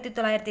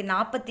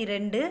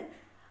 1942.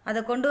 அதை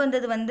கொண்டு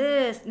வந்தது வந்து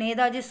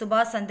நேதாஜி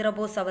சுபாஷ்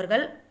சந்திரபோஸ்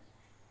அவர்கள்.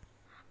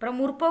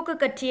 அப்புறம் முற்போக்கு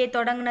கட்சியை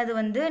தொடங்கினது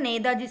வந்து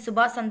நேதாஜி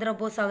சுபாஷ்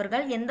சந்திரபோஸ்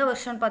அவர்கள். எந்த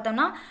வருஷம்னு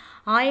பார்த்தோம்னா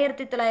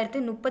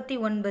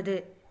 1939.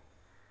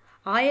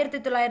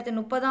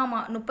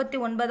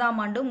 1939ஆம்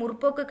ஆண்டு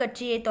முற்போக்கு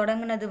கட்சியை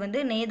தொடங்கினது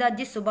வந்து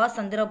நேதாஜி சுபாஷ்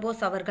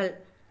சந்திரபோஸ் அவர்கள்.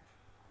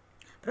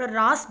 அப்புறம்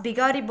ராஸ்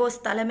பிகாரி போஸ்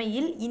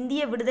தலைமையில்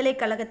இந்திய விடுதலை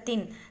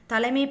கழகத்தின்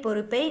தலைமை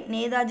பொறுப்பை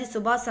நேதாஜி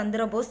சுபாஷ்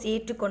சந்திரபோஸ்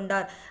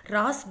ஏற்றுக்கொண்டார்.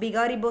 ராஸ்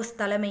பிகாரி போஸ்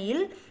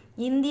தலைமையில்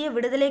இந்திய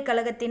விடுதலை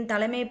கழகத்தின்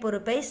தலைமை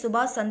பொறுப்பை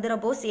சுபாஷ்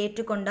சந்திரபோஸ்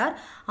ஏற்றுக்கொண்டார்.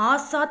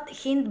 ஆசாத்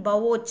ஹிந்த்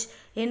பவோச்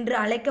என்று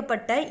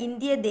அழைக்கப்பட்ட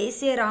இந்திய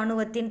தேசிய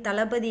இராணுவத்தின்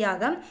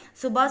தளபதியாக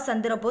சுபாஷ்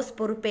சந்திரபோஸ்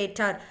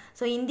பொறுப்பேற்றார்.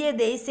 ஸோ இந்திய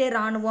தேசிய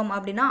இராணுவம்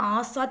அப்படின்னா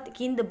ஆசாத்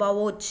ஹிந்த்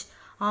பவோச்.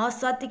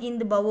 ஆசாத்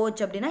ஹிந்த்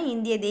பவோச் அப்படின்னா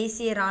இந்திய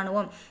தேசிய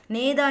இராணுவம்.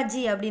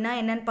 நேதாஜி அப்படின்னா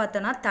என்னன்னு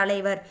பார்த்தோன்னா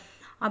தலைவர்.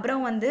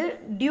 அப்புறம் வந்து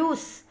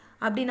டியூஸ்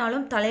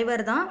அப்படின்னாலும்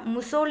தலைவர் தான்.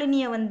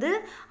 முசோலினியை வந்து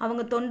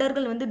அவங்க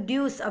தொண்டர்கள் வந்து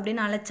டியூஸ்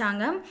அப்படின்னு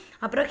அழைச்சாங்க.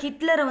 அப்புறம்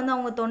ஹிட்லரை வந்து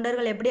அவங்க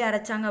தொண்டர்கள் எப்படி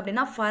அழைச்சாங்க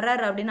அப்படின்னா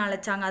ஃபரர் அப்படின்னு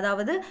அழைச்சாங்க.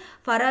 அதாவது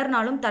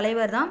ஃபரர்னாலும்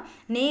தலைவர் தான்,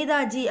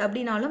 நேதாஜி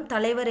அப்படின்னாலும்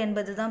தலைவர்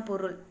என்பது தான்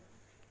பொருள்.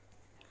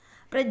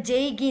 அப்புறம்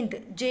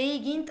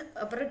ஜெய்ஹிந்த்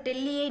அப்புறம்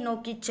டெல்லியை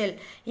நோக்கி செல்,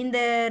 இந்த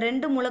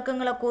 2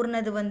 முழக்கங்களை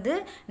கூறினது வந்து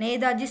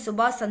நேதாஜி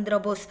சுபாஷ்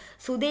சந்திரபோஸ்.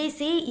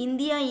 சுதேசி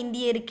இந்தியா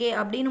இந்தியருக்கே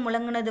அப்படின்னு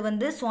முழங்கினது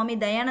வந்து சுவாமி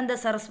தயானந்த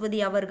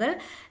சரஸ்வதி அவர்கள்.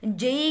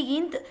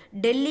 ஜெய்ஹிந்த்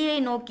டெல்லியை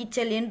நோக்கி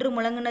செல் என்று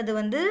முழங்கினது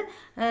வந்து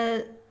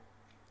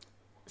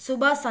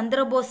சுபாஷ்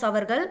சந்திரபோஸ்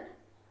அவர்கள்.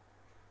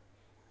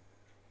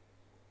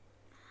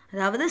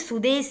 அதாவது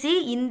சுதேசி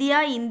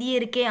இந்தியா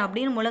இந்தியருக்கே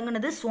அப்படின்னு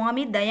முழங்கினது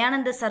சுவாமி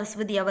தயானந்த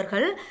சரஸ்வதி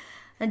அவர்கள்.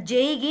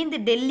 ஜெய்ஹிந்த்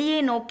டெல்லியை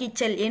நோக்கி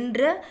செல்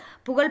என்ற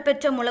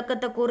புகழ்பெற்ற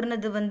முழக்கத்தை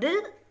கூறினது வந்து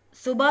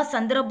சுபாஷ்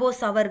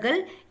சந்திரபோஸ் அவர்கள்.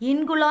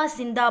 இன்குலா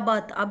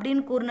சிந்தாபாத்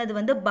அப்படின்னு கூறினது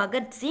வந்து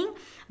பகத்சிங்.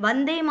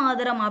 வந்தே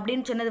மாதரம்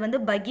அப்படின்னு சொன்னது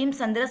வந்து பகிம்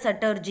சந்திர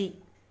சட்டர்ஜி.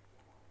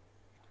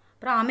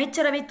 அப்புறம்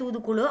அமைச்சரவை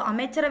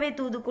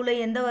தூதுக்குழு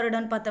எந்த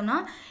வருடம்னு பார்த்தோம்னா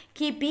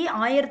கிபி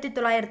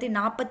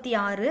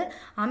 1946.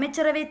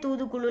 அமைச்சரவை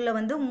தூதுக்குழுவில்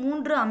வந்து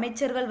 3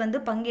 அமைச்சர்கள் வந்து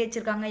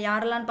பங்கேற்றிருக்காங்க.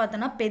 யாரெல்லாம்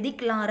பார்த்தோம்னா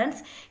Pethick Lawrence,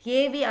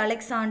 AV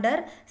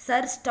Alexander,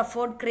 sir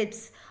ஸ்டஃபோர்ட்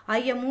grips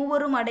ஆகிய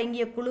 3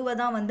 அடங்கிய குழுவை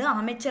தான் வந்து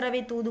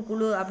அமைச்சரவை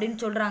தூதுக்குழு அப்படின்னு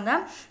சொல்கிறாங்க.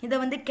 இதை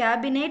வந்து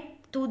கேபினெட்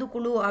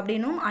தூதுக்குழு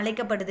அப்படின்னும்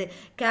அழைக்கப்படுது.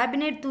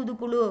 கேபினெட்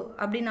தூதுக்குழு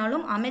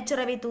அப்படின்னாலும்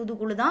அமைச்சரவை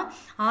தூதுக்குழு தான்.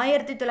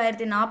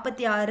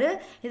 1946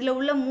 இதில்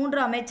உள்ள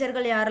 3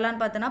 அமைச்சர்கள்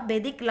யாரெல்லாம் பார்த்தோன்னா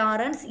Pethick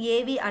Lawrence,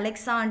 AV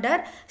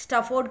Alexander,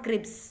 ஸ்டஃபோர்ட்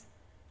grips.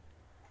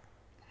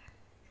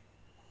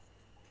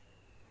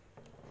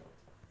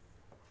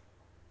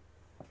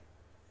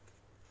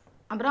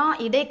 அப்புறம்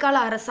இடைக்கால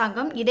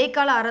அரசாங்கம்.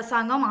 இடைக்கால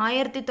அரசாங்கம்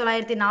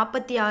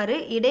 1946.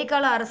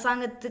 இடைக்கால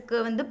அரசாங்கத்துக்கு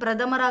வந்து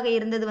பிரதமராக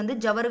இருந்தது வந்து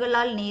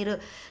ஜவஹர்லால் நேரு.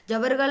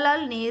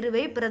 ஜவஹர்லால்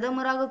நேருவை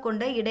பிரதமராக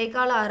கொண்ட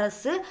இடைக்கால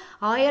அரசு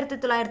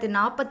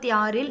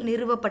 1946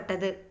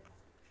 நிறுவப்பட்டது.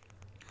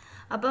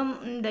 அப்போ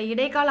இந்த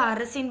இடைக்கால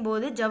அரசின்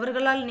போது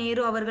ஜவஹர்லால்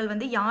நேரு அவர்கள்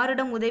வந்து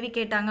யாரிடம் உதவி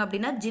கேட்டாங்க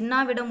அப்படின்னா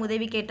ஜின்னாவிடம்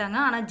உதவி கேட்டாங்க.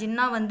 ஆனால்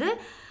ஜின்னா வந்து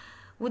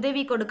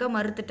உதவி கொடுக்க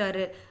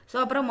மறுத்துட்டாரு. ஸோ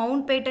அப்புறம்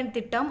மவுண்ட் பேட்டன்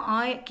திட்டம்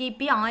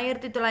கிபி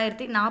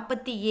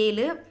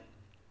 1947.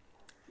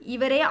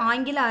 இவரே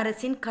ஆங்கில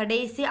அரசின்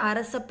கடைசி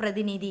அரச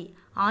பிரதிநிதி.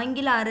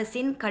 ஆங்கில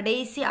அரசின்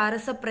கடைசி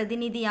அரச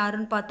பிரதிநிதி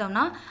யாருன்னு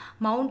பார்த்தோம்னா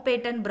மவுண்ட்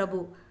பேட்டன்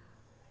பிரபு.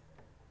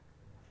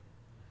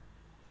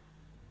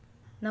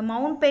 இந்த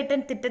மவுண்ட்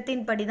பேட்டன்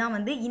திட்டத்தின் படி தான்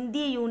வந்து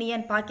இந்திய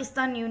யூனியன்,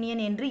 பாகிஸ்தான்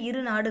யூனியன் என்று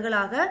 2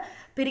 நாடுகளாக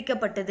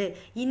பிரிக்கப்பட்டது.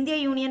 இந்திய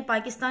யூனியன்,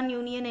 பாகிஸ்தான்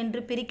யூனியன்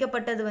என்று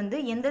பிரிக்கப்பட்டது வந்து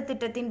எந்த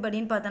திட்டத்தின்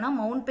படின்னு பார்த்தோன்னா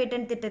மவுண்ட்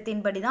பேட்டன்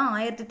திட்டத்தின் படி தான்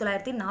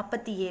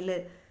 1947.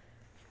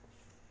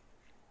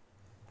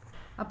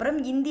 அப்புறம்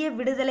இந்திய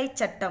விடுதலை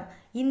சட்டம்.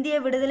 இந்திய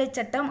விடுதலை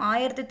சட்டம்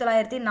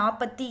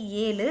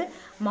 1947.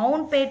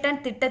 மவுண்ட்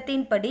பேட்டன்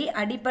திட்டத்தின்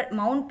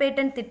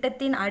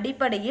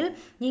அடிப்படையில்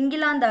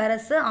இங்கிலாந்து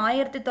அரசு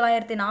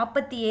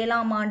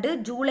 1947 ஆண்டு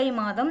ஜூலை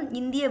மாதம்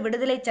இந்திய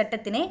விடுதலை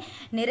சட்டத்தினை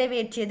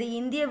நிறைவேற்றியது.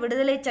 இந்திய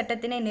விடுதலை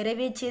சட்டத்தினை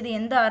நிறைவேற்றியது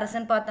எந்த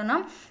அரசுன்னு பார்த்தோம்னா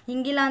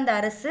இங்கிலாந்து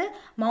அரசு.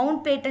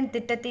 மவுண்ட் பேட்டன்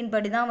திட்டத்தின்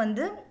படி தான்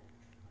வந்து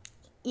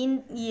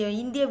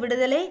இந்திய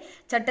விடுதலை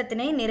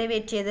சட்டத்தினை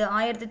நிறைவேற்றியது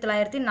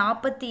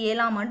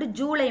 1947 ஆண்டு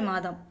ஜூலை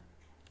மாதம்.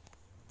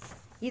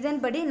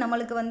 இதன்படி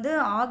நம்மளுக்கு வந்து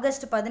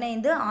ஆகஸ்ட்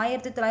 15,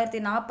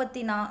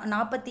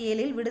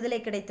 1947 விடுதலை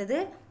கிடைத்தது.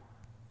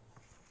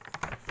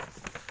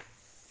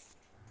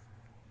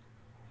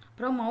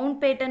 அப்புறம் மவுண்ட்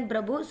பேட்டன்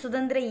பிரபு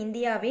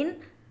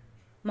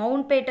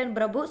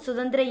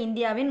சுதந்திர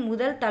இந்தியாவின்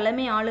முதல்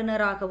தலைமை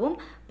ஆளுநராகவும்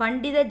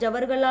பண்டித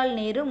ஜவஹர்லால்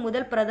நேரு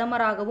முதல்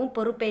பிரதமராகவும்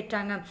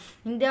பொறுப்பேற்றாங்க.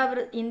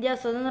 இந்தியா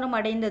சுதந்திரம்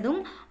அடைந்ததும்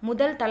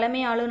முதல்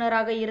தலைமை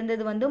ஆளுநராக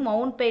இருந்தது வந்து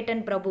மவுண்ட்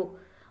பேட்டன்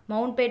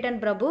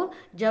பிரபு.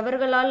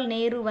 ஜவஹர்லால்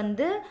நேரு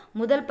வந்து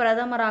முதல்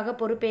பிரதமராக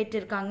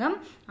பொறுப்பேற்றிருக்காங்க.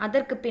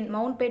 அதற்கு பின்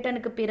மவுண்ட்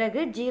பேட்டனுக்கு பிறகு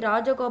ஜி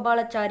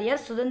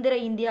ராஜகோபாலாச்சாரியார் சுதந்திர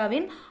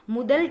இந்தியாவின்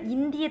முதல்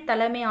இந்திய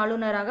தலைமை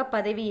ஆளுநராக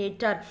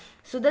பதவியேற்றார்.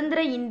 சுதந்திர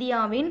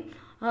இந்தியாவின்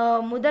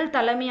முதல்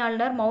தலைமை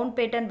ஆளுநர் மவுண்ட்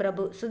பேட்டன்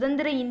பிரபு.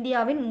 சுதந்திர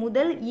இந்தியாவின்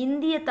முதல்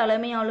இந்திய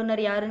தலைமை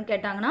ஆளுநர் யாருன்னு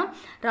கேட்டாங்கன்னா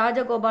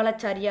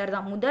ராஜகோபாலாச்சாரியார்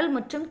தான். முதல்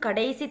மற்றும்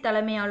கடைசி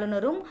தலைமை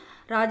ஆளுநரும்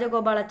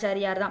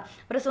ராஜகோபாலாச்சாரியார் தான்.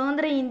 அப்புறம்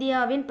சுதந்திர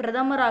இந்தியாவின்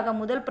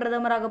முதல்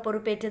பிரதமராக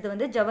பொறுப்பேற்றது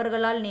வந்து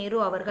ஜவஹர்லால் நேரு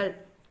அவர்கள்.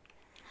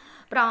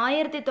 அப்புறம்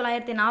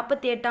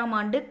 1948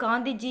 ஆண்டு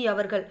காந்திஜி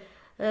அவர்கள்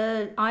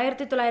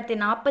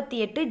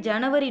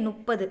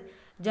 1948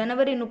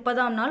 ஜனவரி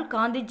 30ஆம் நாள்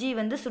காந்திஜி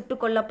வந்து சுட்டு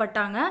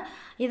கொல்லப்பட்டாங்க.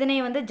 இதனை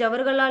வந்து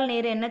ஜவஹர்லால்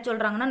நேரு என்ன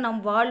சொல்கிறாங்கன்னா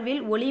நம்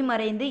வாழ்வில் ஒளி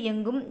மறைந்து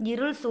எங்கும்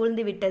இருள்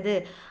சூழ்ந்து விட்டது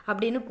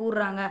அப்படின்னு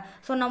கூறுறாங்க.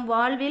 ஸோ நம்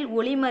வாழ்வில்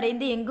ஒளி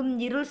மறைந்து எங்கும்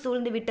இருள்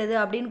சூழ்ந்து விட்டது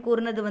அப்படின்னு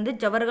கூறினது வந்து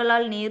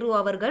ஜவஹர்லால் நேரு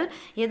அவர்கள்.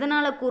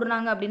 எதனால்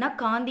கூறுனாங்க அப்படின்னா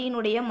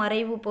காந்தியினுடைய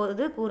மறைவு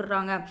போது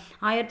கூறுறாங்க.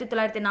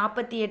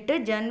 1948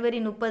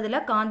 ஜனவரி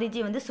 30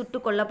 காந்திஜி வந்து சுட்டு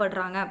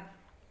கொல்லப்படுறாங்க.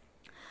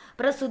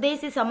 அப்புறம்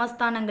சுதேசி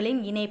சமஸ்தானங்களின்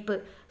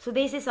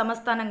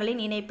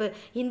இணைப்பு.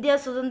 இந்தியா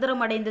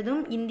சுதந்திரம்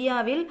அடைந்ததும்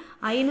இந்தியாவில்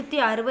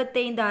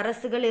 565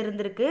 அரசுகள்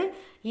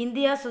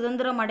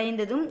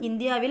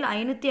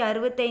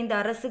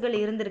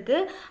இருந்திருக்கு.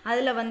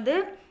 அதில் வந்து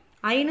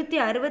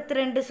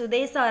 562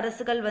 சுதேச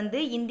அரசுகள்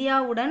வந்து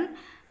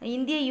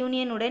இந்திய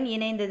யூனியனுடன்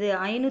இணைந்தது.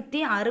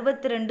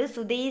 562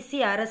 சுதேசி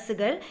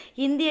அரசுகள்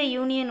இந்திய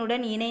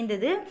யூனியனுடன்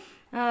இணைந்தது.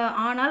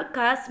 ஆனால்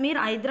காஷ்மீர்,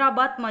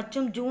 ஐதராபாத்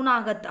மற்றும்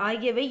ஜூனாகத்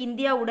ஆகியவை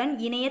இந்தியாவுடன்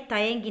இணைய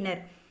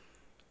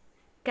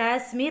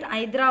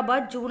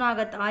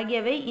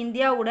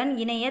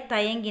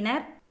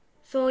தயங்கினர்.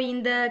 ஸோ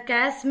இந்த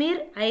காஷ்மீர்,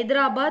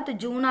 ஐதராபாத்,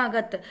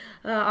 ஜூனாகத்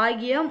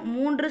ஆகிய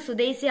 3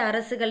 சுதேசி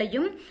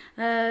அரசுகளையும்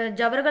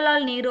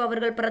ஜவஹர்லால் நேரு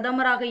அவர்கள்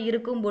பிரதமராக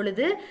இருக்கும்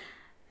பொழுது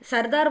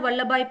சர்தார்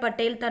வல்லபாய்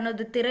பட்டேல்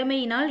தனது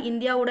திறமையினால்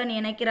இந்தியாவுடன்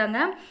இணைக்கிறாங்க.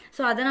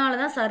 ஸோ அதனால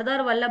தான்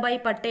சர்தார்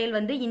வல்லபாய் பட்டேல்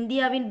வந்து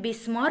இந்தியாவின்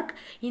பிஸ்மார்க்,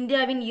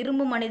 இந்தியாவின்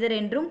இரும்பு மனிதர்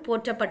என்றும்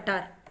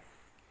போற்றப்பட்டார்.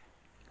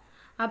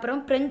 அப்புறம்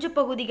பிரெஞ்சு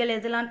பகுதிகள்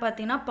எதெல்லாம்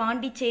பார்த்தீங்கன்னா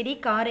பாண்டிச்சேரி,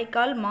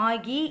 காரைக்கால்,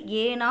 மாகி,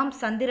 ஏனாம்,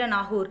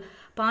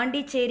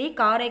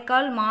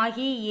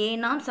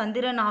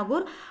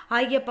 சந்திரநாகூர்.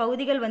 ஆகிய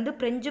பகுதிகள் வந்து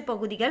பிரெஞ்சு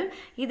பகுதிகள்.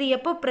 இது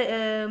எப்போ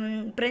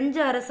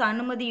பிரெஞ்சு அரசு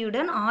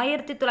அனுமதியுடன்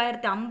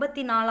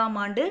 1954ஆம்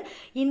ஆண்டு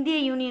இந்திய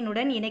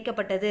யூனியனுடன்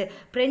இணைக்கப்பட்டது.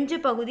 பிரெஞ்சு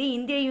பகுதி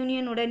இந்திய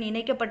யூனியனுடன்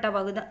இணைக்கப்பட்ட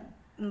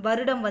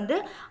வருடம் வந்து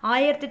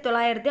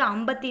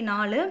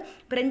 1954.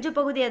 பிரெஞ்சு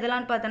பகுதி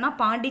எதெல்லாம் பார்த்தோன்னா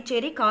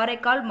பாண்டிச்சேரி,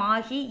 காரைக்கால்,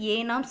 மாஹி,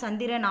 ஏனாம்,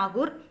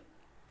 சந்திரநாகூர்.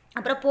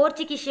 அப்புறம்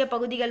போர்ச்சுகீசிய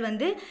பகுதிகள்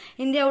வந்து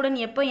இந்தியாவுடன்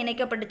எப்போ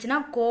இணைக்கப்பட்டுச்சுன்னா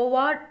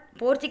கோவா,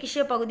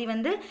 போர்ச்சுகீசிய பகுதி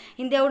வந்து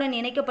இந்தியாவுடன்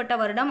இணைக்கப்பட்ட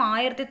வருடம்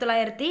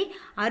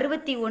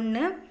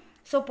 1961.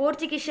 ஸோ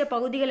போர்ச்சுகீசிய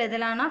பகுதிகள்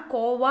எதெல்லாம்னா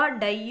கோவா,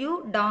 டையூ,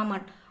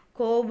 டாமன்.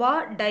 கோவா,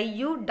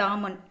 டையூ,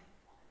 டாமன்.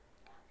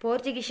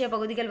 போர்ச்சுகீசிய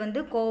பகுதிகள் வந்து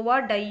கோவா,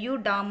 டையூ,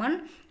 டாமன்.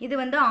 இது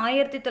வந்து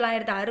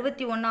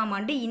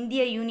 1961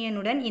 இந்திய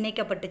யூனியனுடன்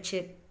இணைக்கப்பட்டுச்சு.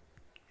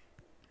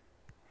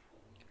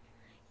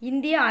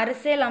 இந்திய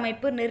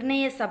அரசியலமைப்பு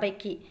நிர்ணய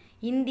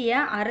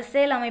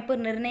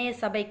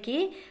சபைக்கு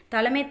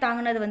தலைமை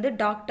தாங்கினது வந்து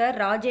டாக்டர்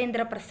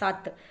ராஜேந்திர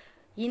பிரசாத்.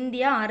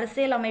 இந்திய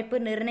அரசியலமைப்பு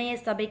நிர்ணய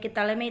சபைக்கு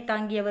தலைமை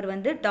தாங்கியவர்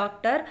வந்து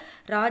டாக்டர்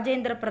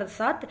ராஜேந்திர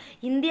பிரசாத்.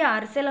 இந்திய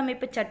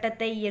அரசியலமைப்பு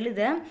சட்டத்தை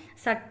எழுத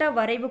சட்ட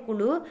வரைவு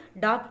குழு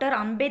டாக்டர்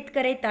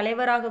அம்பேத்கரை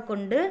தலைவராக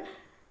கொண்டு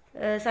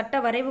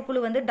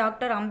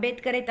டாக்டர்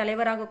அம்பேத்கரை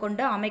தலைவராக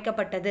கொண்டு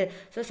அமைக்கப்பட்டது.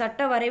 ஸோ சட்ட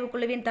வரைவு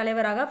குழுவின்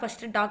தலைவராக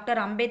ஃபர்ஸ்ட்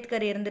டாக்டர்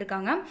அம்பேத்கர்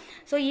இருந்திருக்காங்க.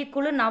 ஸோ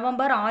இக்குழு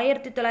நவம்பர்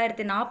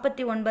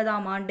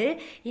 1949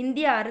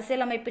 இந்திய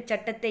அரசியலமைப்பு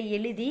சட்டத்தை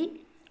எழுதி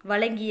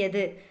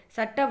வழங்கியது.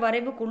 சட்ட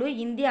வரைவு குழு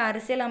இந்திய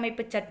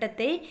அரசியலமைப்பு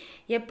சட்டத்தை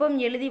எப்போ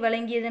எழுதி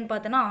வழங்கியதுன்னு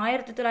பார்த்தோன்னா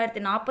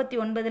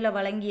 1949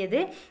 வழங்கியது.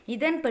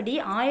 இதன்படி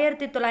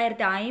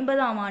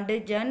 1950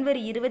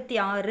 ஜனவரி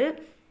 26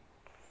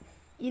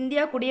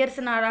 இந்தியா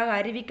குடியரசு நாடாக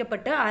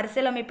அறிவிக்கப்பட்டு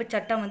அரசியலமைப்பு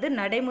சட்டம் வந்து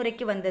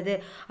நடைமுறைக்கு வந்தது.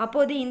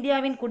 அப்போது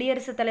இந்தியாவின்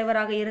குடியரசுத்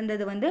தலைவராக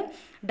இருந்தது வந்து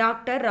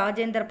டாக்டர்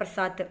ராஜேந்திர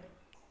பிரசாத்.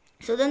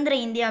 சுதந்திர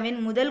இந்தியாவின்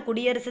முதல்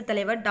குடியரசுத்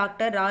தலைவர்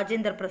டாக்டர்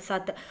ராஜேந்திர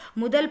பிரசாத்.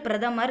 முதல்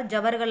பிரதமர்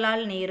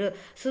ஜவஹர்லால் நேரு.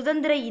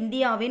 சுதந்திர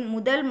இந்தியாவின்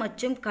முதல்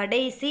மற்றும்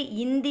கடைசி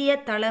இந்திய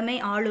தலைமை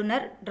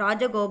ஆளுநர்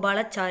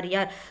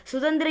ராஜகோபாலாச்சாரியார்.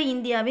 சுதந்திர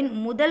இந்தியாவின்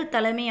முதல்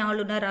தலைமை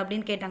ஆளுநர்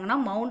அப்படின்னு கேட்டாங்கன்னா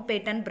மவுண்ட்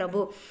பேட்டன்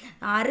பிரபு.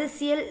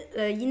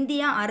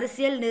 இந்திய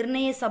அரசியல்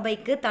நிர்ணய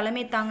சபைக்கு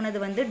தலைமை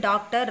தாங்கினது வந்து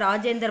டாக்டர்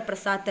ராஜேந்திர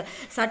பிரசாத்.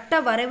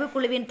 சட்ட வரைவு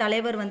குழுவின்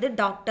தலைவர் வந்து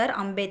டாக்டர்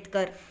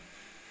அம்பேத்கர்.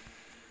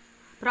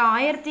 அப்புறம்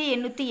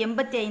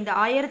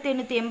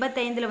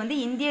 1885 வந்து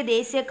இந்திய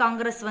தேசிய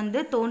காங்கிரஸ் வந்து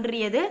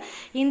தோன்றியது.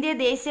 இந்திய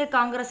தேசிய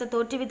காங்கிரஸை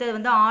தோற்றுவித்தது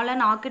வந்து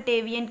ஆலன்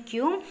ஆக்டேவியன்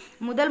கியூம்.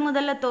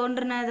 முதல்ல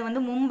தோன்றினது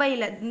வந்து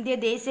மும்பையில். இந்திய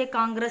தேசிய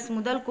காங்கிரஸ்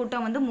முதல்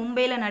கூட்டம் வந்து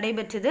மும்பையில்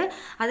நடைபெற்றது.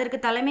 அதற்கு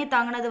தலைமை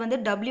தாங்கினது வந்து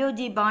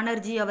WG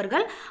பானர்ஜி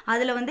அவர்கள்.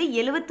 அதில் வந்து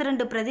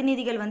 72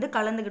 பிரதிநிதிகள் வந்து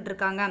கலந்துக்கிட்டு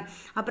இருக்காங்க.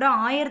 அப்புறம்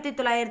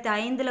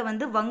 1905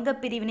 வந்து வங்க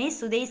பிரிவினை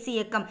சுதேசி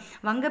இயக்கம்.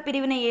 வங்க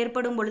பிரிவினை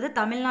ஏற்படும் பொழுது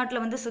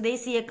தமிழ்நாட்டில் வந்து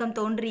சுதேசி இயக்கம்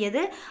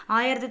தோன்றியது.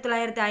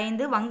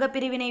 1905 வங்க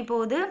பிரிவினை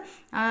போது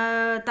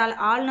தலைமை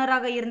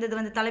ஆளுநராக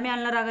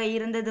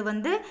இருந்தது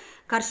வந்து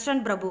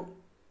கர்ஷன் பிரபு.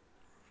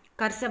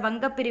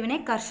 வங்க பிரிவினை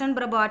கர்ஷன்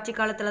பிரபு ஆட்சி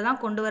காலத்தில்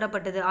தான் கொண்டு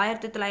வரப்பட்டது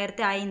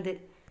 1905.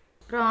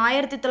 அப்புறம்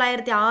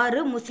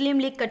 1906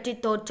 முஸ்லீம் லீக் கட்சி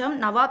தோற்றம்.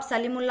 நவாப்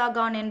சலிமுல்லா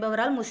கான்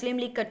என்பவரால்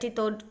முஸ்லீம் லீக் கட்சி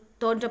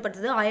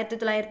தோன்றப்பட்டது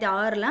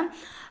 1906.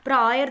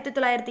 அப்புறம்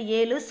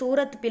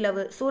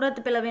 1907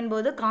 சூரத் பிளவின்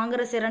போது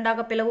காங்கிரஸ் இரண்டாக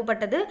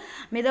பிளவுபட்டது.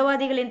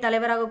 மிதவாதிகளின்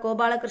தலைவராக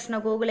கோபாலகிருஷ்ண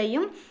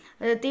கோகலேயும்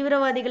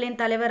தீவிரவாதிகளின்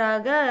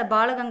தலைவராக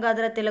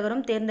பாலகங்காதர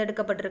திலகரும்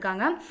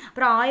தேர்ந்தெடுக்கப்பட்டிருக்காங்க.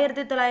 அப்புறம்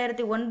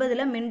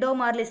 1909 மிண்டோ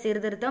மார்லி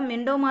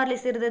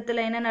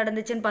சீர்திருத்தத்தில் என்ன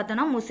நடந்துச்சுன்னு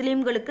பார்த்தோன்னா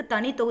முஸ்லீம்களுக்கு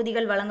தனி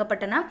தொகுதிகள்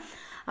வழங்கப்பட்டன.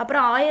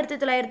 அப்புறம்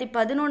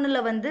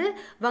 1911 வந்து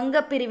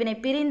வங்க பிரிவினை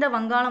பிரிந்த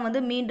வங்காளம்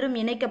வந்து மீண்டும்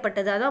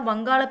இணைக்கப்பட்டது. அதான்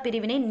வங்காள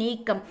பிரிவினை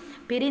நீக்கம்.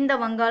 பிரிந்த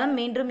வங்காளம்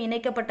மீண்டும்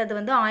இணைக்கப்பட்டது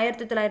வந்து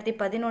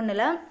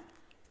 1911.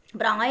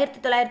 அப்புறம்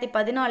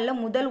 1914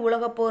 முதல்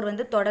உலகப்போர்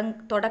வந்து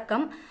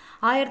தொடக்கம்.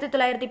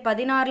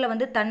 1916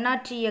 வந்து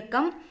தன்னாட்சி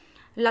இயக்கம்.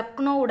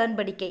 லக்னோ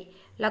உடன்படிக்கை,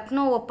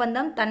 லக்னோ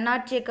ஒப்பந்தம்.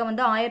 தன்னாட்சி இயக்கம்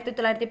வந்து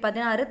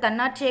 1916.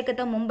 தன்னாட்சி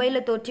இயக்கத்தை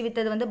மும்பையில்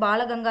தோற்றுவித்தது வந்து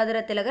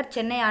பாலகங்காதர திலகர்.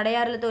 சென்னை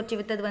அடையாறில்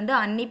தோற்றுவித்தது வந்து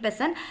அன்னி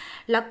பெசன்ட்.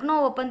 லக்னோ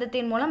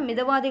ஒப்பந்தத்தின் மூலம்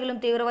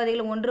மிதவாதிகளும்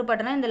தீவிரவாதிகளும்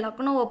ஒன்றுபட்டன. இந்த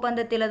லக்னோ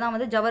ஒப்பந்தத்தில் தான்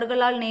வந்து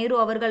ஜவஹர்லால் நேரு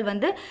அவர்கள்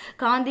வந்து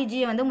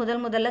காந்திஜியை வந்து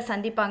முதல்ல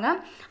சந்திப்பாங்க.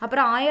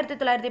 அப்புறம்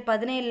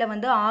 1917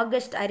 வந்து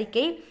ஆகஸ்ட்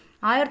அறிக்கை.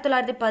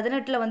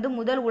 1918 வந்து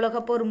முதல்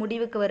உலகப்போர்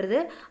முடிவுக்கு வருது.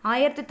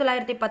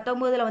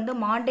 1919 வந்து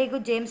மாண்டேகு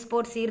ஜேம்ஸ்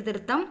போர்ட்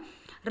சீர்திருத்தம்,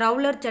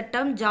 ரவுலர்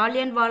சட்டம்,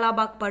 ஜாலியன்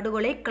வாலாபாக்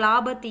படுகொலை,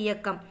 கிலாபத்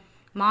இயக்கம்.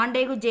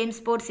 மாண்டேகு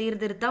ஜேம்ஸ் போர்ட்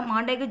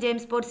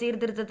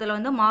சீர்திருத்தத்தில்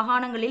வந்து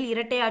மாகாணங்களில்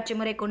இரட்டை ஆட்சி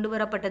முறை கொண்டு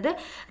வரப்பட்டது.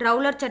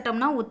 ரவுலர்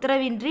சட்டம்னா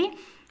உத்தரவின்றி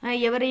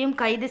எவரையும்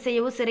கைது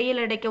செய்யவோ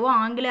சிறையில் அடைக்கவோ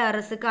ஆங்கில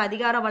அரசுக்கு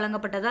அதிகாரம்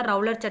வழங்கப்பட்டதா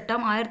ரவுலர்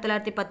சட்டம்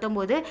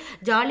 1919.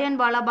 ஜாலியன்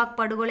வாலாபாக்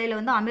படுகொலையில்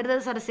வந்து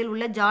அமிர்தசரஸில்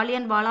உள்ள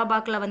ஜாலியன்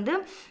வாலாபாக்கில் வந்து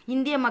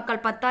இந்திய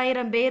மக்கள்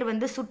 10,000 பேர்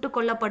வந்து சுட்டு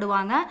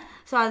கொல்லப்படுவாங்க.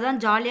 ஸோ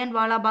அதுதான் ஜாலியன்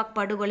வாலாபாக்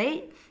படுகொலை.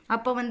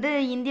 அப்போ வந்து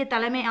இந்திய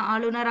தலைமை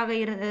ஆளுநராக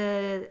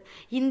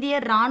இந்திய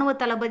இராணுவ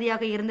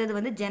தளபதியாக இருந்தது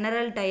வந்து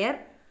ஜெனரல் டயர்.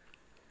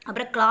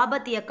 அப்புறம்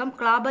கிலாபத்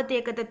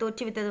இயக்கத்தை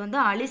தோற்றுவித்தது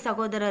வந்து அலி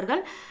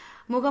சகோதரர்கள்,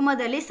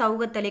 முகமது அலி,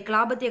 சௌகத் அலி.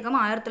 கிலாபத் இயக்கம்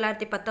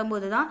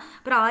 1919 தான்.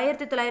 அப்புறம்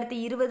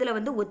 1920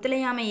 வந்து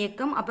ஒத்துழையாமை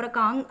இயக்கம்.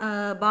 அப்புறம்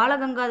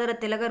பாலகங்காதர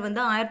திலகர்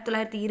வந்து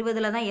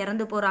 1920 தான்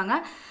இறந்து போகிறாங்க.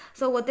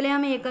 ஸோ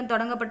ஒத்துழையாமை இயக்கம்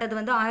தொடங்கப்பட்டது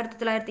வந்து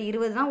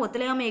 1920 தான்.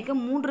 ஒத்துழையாமை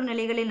இயக்கம் 3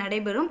 நிலைகளில்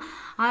நடைபெறும்.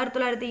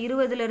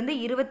 1920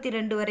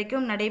 22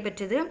 வரைக்கும்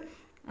நடைபெற்றது.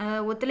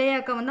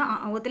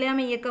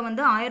 ஒத்துழையாமை இயக்கம்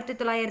வந்து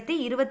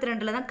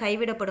 1922 தான்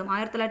கைவிடப்படும்.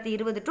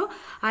 1920 டு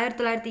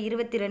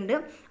 1922.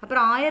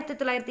 அப்புறம்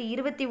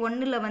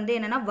 1921 வந்து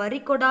என்னன்னா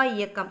வரிகொடா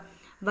இயக்கம்.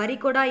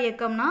 வரிகொடா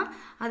இயக்கம்னா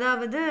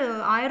அதாவது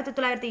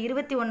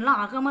 1921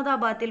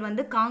 அகமதாபாத்தில்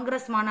வந்து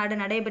காங்கிரஸ் மாநாடு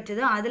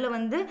நடைபெற்றது. அதில்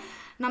வந்து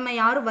நம்ம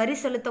யாரும் வரி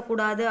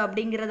செலுத்தக்கூடாது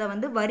அப்படிங்கிறத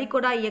வந்து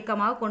வரிகொடா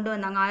இயக்கமாக கொண்டு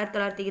வந்தாங்க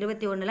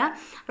 1921.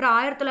 அப்புறம்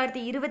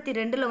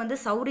 1922 வந்து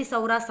சௌரி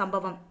சௌரா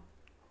சம்பவம்.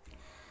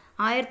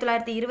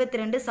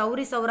 1922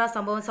 சௌரி சௌரா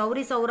சம்பவம்.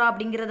 சௌரி சௌரா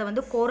அப்படிங்கிறத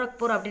வந்து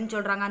கோரக்பூர் அப்படின்னு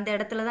சொல்கிறாங்க. அந்த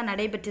இடத்துல தான்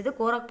நடைபெற்றது.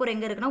 கோரக்பூர்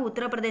எங்கே இருக்குன்னா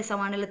உத்தரப்பிரதேச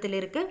மாநிலத்தில்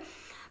இருக்குது.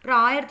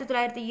 அப்புறம்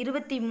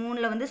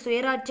 1923 வந்து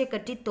சுயராட்சிய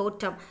கட்சி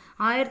தோற்றம்.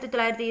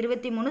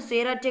 1923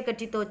 சுயராட்சிய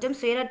கட்சி தோற்றம்.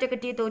 சுயராட்சிய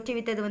கட்சியை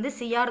தோற்றுவித்தது வந்து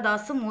சிஆர்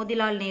தாஸும்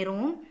மோதிலால்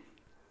நேருவும்.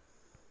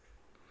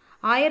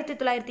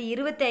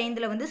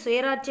 1925 வந்து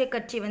சுயராட்சிய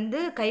கட்சி வந்து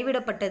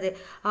கைவிடப்பட்டது.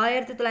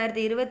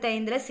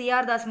 1925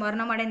 சிஆர் தாஸ்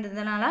மரணம்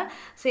அடைந்ததுனால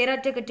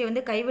சுயராட்சிய கட்சி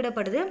வந்து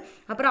கைவிடப்படுது.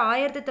 அப்புறம்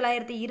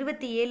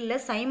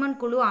 1927 சைமன்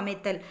குழு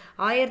அமைத்தல்.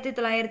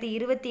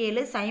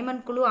 1927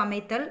 சைமன் குழு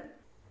அமைத்தல்.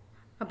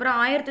 அப்புறம்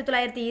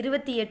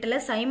 1928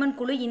 சைமன்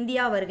குழு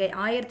இந்தியா வருகை.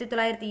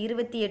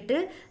 1928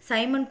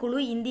 சைமன் குழு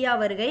இந்தியா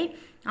வருகை.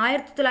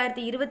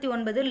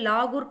 1929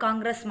 லாகூர்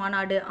காங்கிரஸ்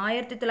மாநாடு.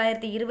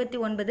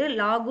 1929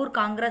 லாகூர்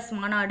காங்கிரஸ்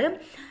மாநாடு.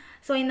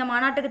 ஸோ இந்த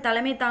மாநாட்டுக்கு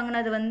தலைமை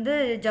தாங்கினது வந்து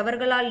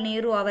ஜவஹர்லால்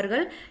நேரு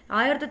அவர்கள்.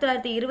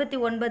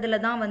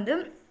 1929 தான் வந்து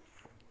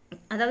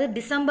அதாவது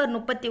டிசம்பர்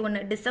 31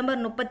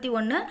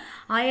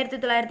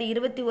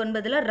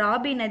 1929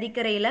 ராபி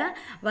நதிக்கரையில்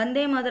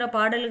வந்தே மாதர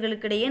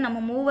பாடல்களுக்கிடையே நம்ம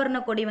மூவர்ண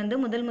கொடி வந்து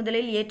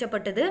முதலில்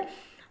ஏற்றப்பட்டது.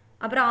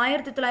 அப்புறம்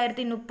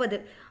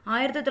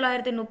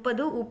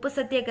 1930 உப்பு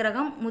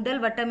சத்தியாகிரகம்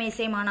முதல்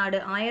வட்டமேசை மாநாடு.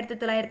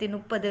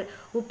 1930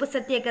 உப்பு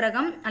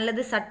சத்தியாகிரகம்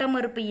அல்லது சட்ட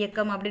மறுப்பு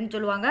இயக்கம் அப்படின்னு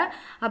சொல்லுவாங்க.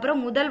 அப்புறம்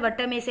முதல்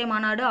வட்டமேசை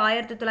மாநாடு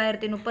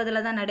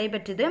 1930 தான்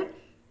நடைபெற்றது.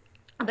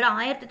 அப்புறம்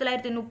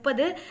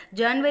 1930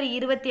 ஜனவரி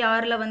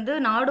 26 வந்து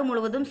நாடு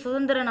முழுவதும்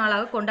சுதந்திர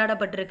நாளாக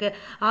கொண்டாடப்பட்டிருக்கு.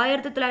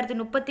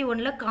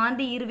 1931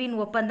 காந்தி இர்வின்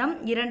ஒப்பந்தம்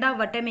இரண்டாம்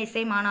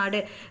வட்டமேசை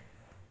மாநாடு.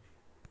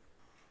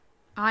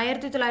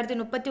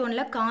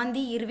 1931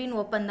 காந்தி இர்வின்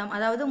ஒப்பந்தம்,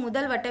 அதாவது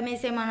முதல்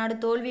வட்டமேசை மாநாடு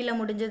தோல்வியில்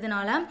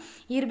முடிஞ்சதுனால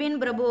இர்வின்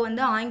பிரபு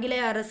வந்து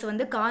ஆங்கிலேய அரசு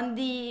வந்து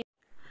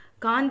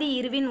காந்தி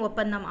இர்வின்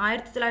ஒப்பந்தம்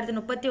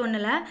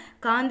 1931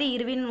 காந்தி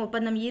இர்வின்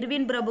ஒப்பந்தம்.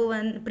 இர்வின் பிரபு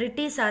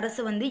பிரிட்டிஷ்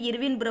அரசு வந்து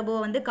இர்வின் பிரபுவை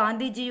வந்து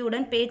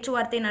காந்திஜியுடன்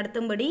பேச்சுவார்த்தை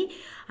நடத்தும்படி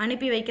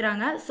அனுப்பி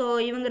வைக்கிறாங்க. ஸோ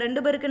இவங்க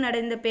 2 பேருக்கு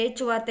நடந்த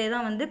பேச்சுவார்த்தை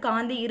தான் வந்து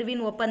காந்தி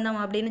இர்வின் ஒப்பந்தம்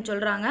அப்படின்னு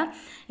சொல்கிறாங்க.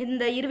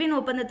 இந்த இர்வின்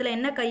ஒப்பந்தத்தில்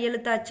என்ன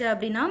கையெழுத்தாச்சு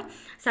அப்படின்னா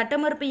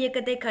சட்டமறுப்பு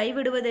இயக்கத்தை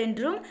கைவிடுவது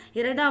என்றும்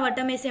இரண்டாம்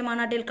வட்டமேசை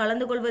மாநாட்டில்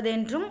கலந்து கொள்வது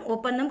என்றும்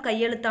ஒப்பந்தம்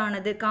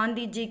கையெழுத்தானது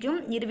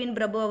காந்திஜிக்கும் இர்வின்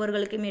பிரபு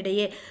அவர்களுக்கும்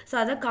இடையே. ஸோ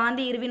அதை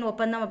காந்தி இர்வின்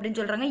ஒப்பந்தம் அப்படின்னு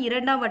சொல்கிறாங்க.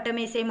 இரண்டாம் வட்டமேசை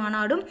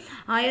மாநாடும்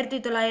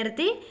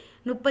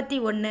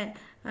 1931.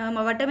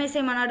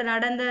 வட்டமேசை மாநாடு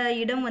நடந்த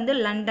இடம் வந்து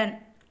லண்டன்.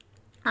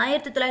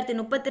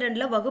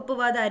 1932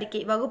 வகுப்புவாத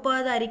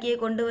அறிக்கையை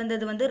கொண்டு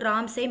வந்தது வந்து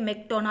ராம்சே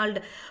மெக்டொனால்டு.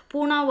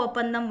 பூனா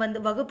ஒப்பந்தம் வந்து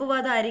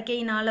வகுப்புவாத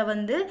அறிக்கையை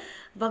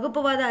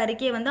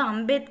வந்து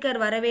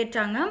அம்பேத்கர்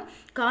வரவேற்றாங்க.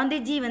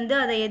 காந்திஜி வந்து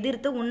அதை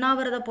எதிர்த்து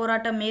உண்ணாவிரத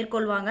போராட்டம்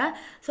மேற்கொள்வாங்க.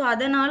 ஸோ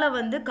அதனால்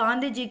வந்து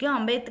காந்திஜிக்கும்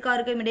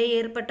அம்பேத்கருக்கும் இடையே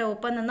ஏற்பட்ட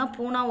ஒப்பந்தம் தான்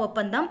பூனா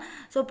ஒப்பந்தம்.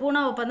 ஸோ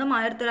பூனா ஒப்பந்தம்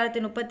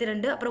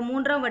 1932. அப்புறம்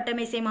மூன்றாம்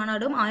வட்டமேசை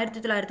மாநாடும்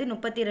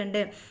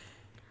 1932.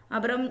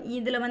 அப்புறம்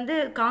இதில் வந்து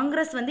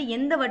காங்கிரஸ் வந்து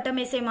எந்த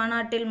வட்டமேசை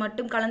மாநாட்டில்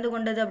மட்டும் கலந்து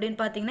கொண்டது அப்படின்னு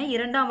பார்த்தீங்கன்னா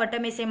இரண்டாம்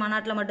வட்டமேசை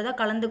மாநாட்டில் மட்டும்தான்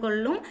கலந்து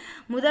கொள்ளும்.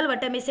 முதல்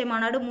வட்டமேசை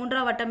மாநாடு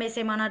மூன்றாம்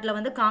வட்டமேசை மாநாட்டில்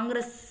வந்து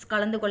காங்கிரஸ்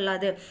கலந்து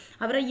கொள்ளாது.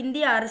 அப்புறம்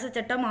இந்திய அரசு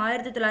சட்டம்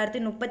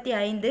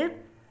 1935.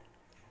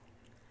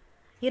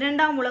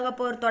 இரண்டாம்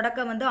உலகப்போர்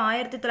தொடக்கம் வந்து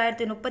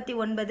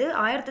 1939.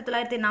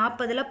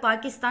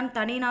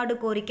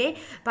 1940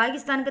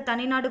 பாகிஸ்தானுக்கு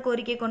தனிநாடு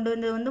கோரிக்கை கொண்டு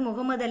வந்தது வந்து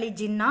முகமது அலி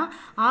ஜின்னா.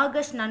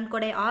 ஆகஸ்ட்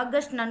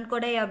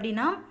நன்கொடை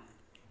அப்படின்னா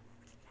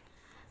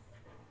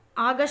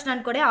ஆகஸ்ட்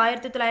நன்கொடை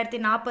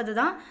 1940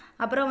 தான்.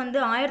 அப்புறம் வந்து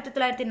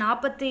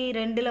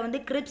 1942 வந்து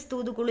கிரிப்ஸ்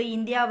தூதுக்குழு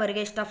இந்தியா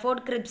வருகை.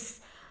 ஸ்டஃபோர்ட் கிரிப்ஸ்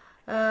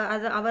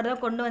அவர்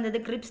தான் கொண்டு வந்தது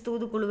கிரிப்ஸ்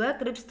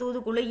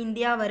தூதுக்குழு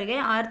இந்தியா வருகை.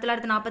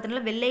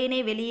 1942 வெள்ளையனே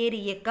வெளியேறு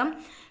இயக்கம்.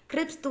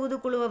 கிரிப்ஸ்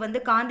தூதுக்குழுவை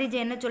வந்து காந்திஜி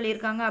என்ன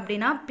சொல்லியிருக்காங்க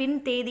அப்படின்னா பின்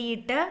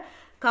தேதியிட்ட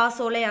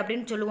காசோலை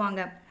அப்படின்னு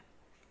சொல்லுவாங்க.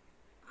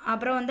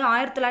 அப்புறம் வந்து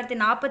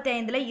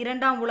 1945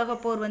 இரண்டாம்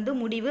உலகப்போர் வந்து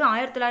முடிவு.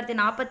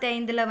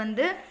 1945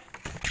 வந்து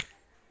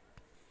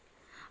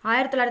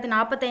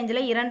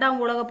 1945 இரண்டாம்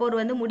உலகப்போர்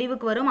வந்து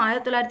முடிவுக்கு வரும்.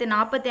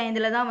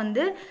 1945 தான்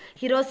வந்து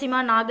ஹிரோஷிமா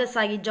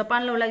நாகசாகி,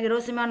 ஜப்பானில் உள்ள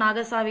ஹிரோஷிமா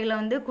நாகசாகியில்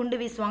வந்து குண்டு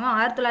வீசுவாங்க.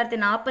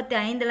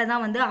 1945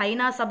 தான் வந்து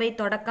ஐநா சபை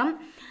தொடக்கம்.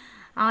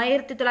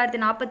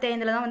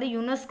 1945 தான் வந்து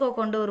யுனெஸ்கோ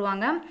கொண்டு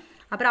வருவாங்க.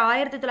 அப்புறம்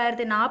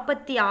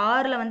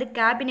 1946 வந்து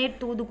கேபினெட்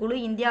தூதுக்குழு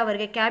இந்தியா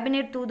வருகை.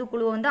 கேபினெட்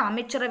தூதுக்குழு வந்து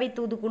அமைச்சரவை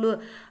தூதுக்குழு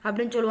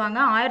அப்படின்னு சொல்லுவாங்க.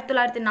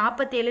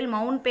 1947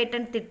 மவுண்ட்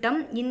பேட்டன் திட்டம்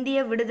இந்திய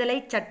விடுதலை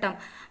சட்டம்.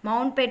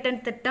 மவுண்ட்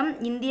பேட்டன் திட்டம்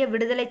இந்திய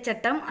விடுதலை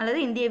சட்டம் அல்லது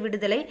இந்திய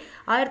விடுதலை.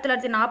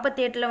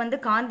 1948 வந்து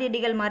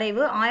காந்தியடிகள்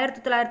மறைவு.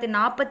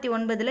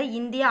 1949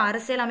 இந்திய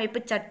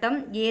அரசியலமைப்பு சட்டம்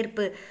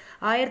ஏற்பு.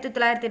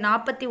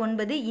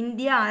 1949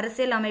 இந்திய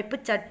அரசியலமைப்பு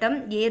சட்டம்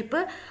ஏற்பு.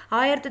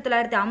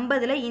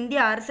 1950 இந்திய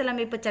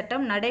அரசியலமைப்பு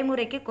சட்டம்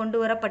நடைமுறைக்கு கொண்டு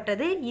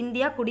வரப்பட்டது.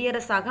 இந்தியா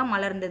குடியரசாக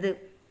மலர்ந்தது.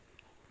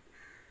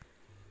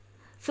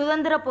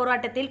 சுதந்திர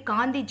போராட்டத்தில்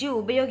காந்திஜி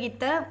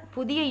உபயோகித்த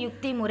புதிய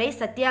யுக்தி முறை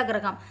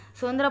சத்தியாகிரகம்.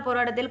 சுதந்திர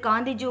போராட்டத்தில்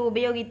காந்திஜி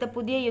உபயோகித்த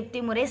புதிய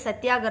யுக்தி முறை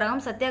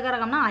சத்தியாகிரகம்.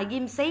 சத்தியாகிரகம்னா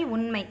அகிம்சை,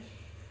 உண்மை.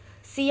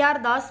 CR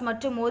தாஸ்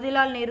மற்றும்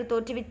மோதிலால் நேரு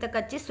தோற்றுவித்த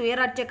கட்சி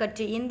சுயராட்சிய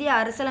கட்சி. இந்திய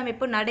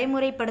அரசியலமைப்பு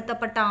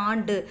நடைமுறைப்படுத்தப்பட்ட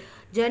ஆண்டு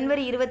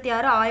ஜனவரி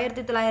 26,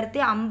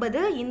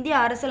 1950. இந்திய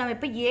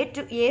அரசியலமைப்பு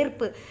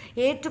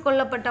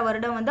ஏற்றுக்கொள்ளப்பட்ட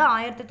வருடம் வந்து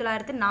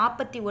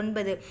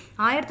 1949.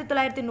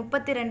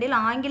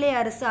 1932 ஆங்கிலேய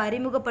அரசு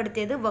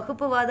அறிமுகப்படுத்தியது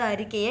வகுப்புவாத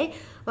அறிக்கையை.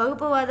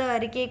 வகுப்புவாத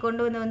அறிக்கையை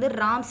கொண்டு வந்து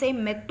ராம்சே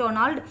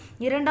மெக்டொனால்ட்.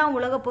 2ஆம்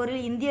உலகப்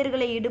போரில்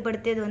இந்தியர்களை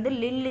ஈடுபடுத்தியது வந்து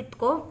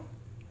லின்லித்கோ.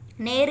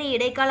 நேரு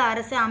இடைக்கால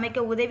அரசை அமைக்க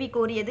உதவி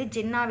கோரியது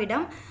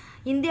ஜின்னாவிடம்.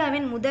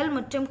 இந்தியாவின் முதல்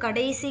மற்றும்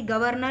கடைசி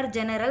கவர்னர்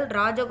ஜெனரல்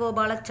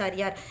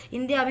ராஜகோபாலாச்சாரியார்.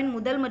 இந்தியாவின்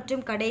முதல்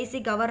மற்றும் கடைசி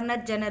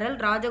கவர்னர் ஜெனரல்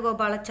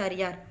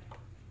ராஜகோபாலாச்சாரியார்.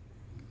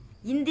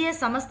 இந்திய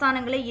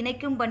சமஸ்தானங்களை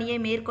இணைக்கும் பணியை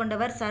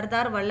மேற்கொண்டவர்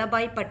சர்தார்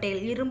வல்லபாய்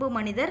பட்டேல். இரும்பு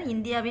மனிதர்,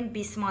 இந்தியாவின்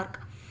பிஸ்மார்க்.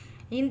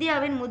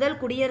 இந்தியாவின் முதல்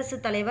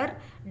குடியரசுத் தலைவர்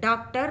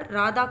டாக்டர்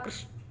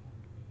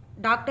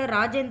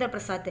ராஜேந்திர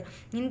பிரசாத்.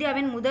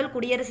 இந்தியாவின் முதல்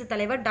குடியரசுத்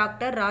தலைவர்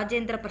டாக்டர்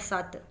ராஜேந்திர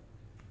பிரசாத்.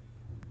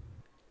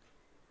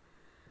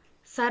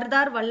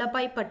 சர்தார்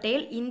வல்லபாய்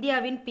பட்டேல்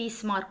இந்தியாவின்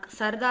பீஸ்மார்க்.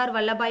 சர்தார்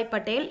வல்லபாய்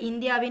பட்டேல்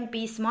இந்தியாவின்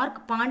பீஸ்மார்க்.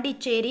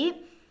 பாண்டிச்சேரி.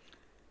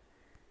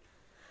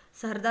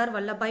 சர்தார்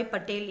வல்லபாய்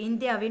பட்டேல்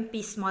இந்தியாவின்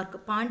பீஸ்மார்க்.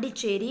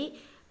 பாண்டிச்சேரி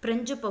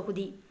பிரெஞ்சு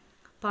பகுதி.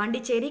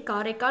 பாண்டிச்சேரி,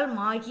 காரைக்கால்,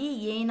 மாஹி,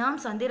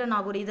 ஏனாம்,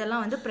 சந்திரநாகூர்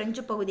இதெல்லாம் வந்து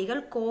பிரெஞ்சு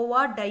பகுதிகள்.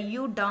 கோவா,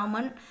 டையூ,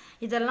 டாமன்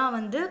இதெல்லாம்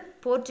வந்து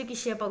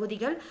போர்ச்சுகீசிய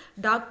பகுதிகள்.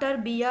 டாக்டர்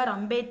BR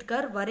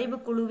அம்பேத்கர் வரைவு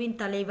குழுவின்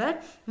தலைவர்.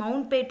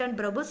 மவுண்ட் பேட்டன்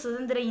பிரபு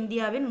சுதந்திர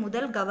இந்தியாவின்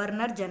முதல்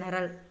கவர்னர்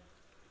ஜெனரல்.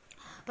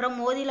 அப்புறம்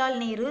மோதிலால்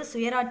நேரு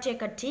சுயராட்சிய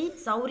கட்சி.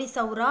 சௌரி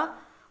சௌரா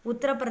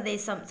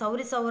உத்தரப்பிரதேசம்.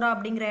 சௌரி சௌரா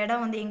அப்படிங்கிற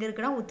இடம் வந்து எங்கே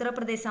இருக்குன்னா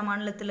உத்தரப்பிரதேச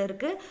மாநிலத்தில்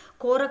இருக்குது.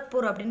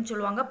 கோரக்பூர் அப்படின்னு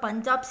சொல்லுவாங்க.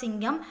 பஞ்சாப்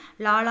சிங்கம்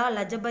லாலா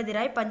லஜபதி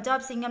ராய்.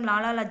 பஞ்சாப் சிங்கம்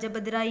லாலா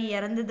லஜபதி ராய்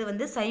இறந்தது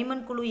வந்து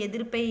சைமன்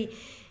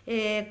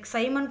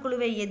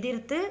குழுவை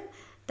எதிர்த்து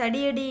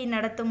தடியடி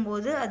நடத்தும்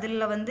போது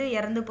அதில் வந்து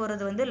இறந்து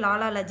போகிறது வந்து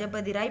லாலா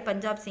லஜபதி ராய்.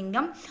 பஞ்சாப்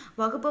சிங்கம்.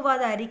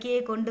 வகுப்புவாத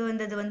அறிக்கையை கொண்டு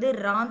வந்தது வந்து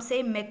ராம்சே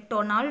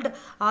மெக்டொனால்ட்.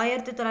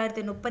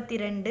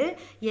 1932.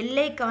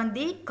 எல்லை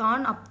காந்தி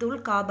கான்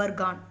அப்துல்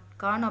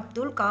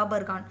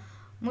காபர்கான்.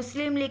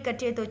 முஸ்லீம் லீக்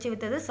கட்சியை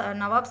தோற்றுவித்தது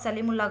நவாப்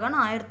சலிமுல்லா கான்.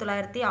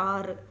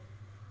 1906.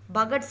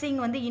 பகத்சிங்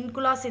வந்து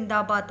இன்குலா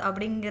சிந்தாபாத்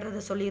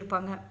அப்படிங்கிறத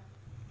சொல்லியிருப்பாங்க.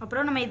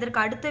 அப்புறம் நம்ம இதற்கு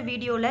அடுத்த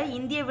வீடியோவில்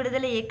இந்திய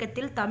விடுதலை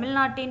இயக்கத்தில்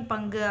தமிழ்நாட்டின்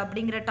பங்கு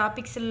அப்படிங்கிற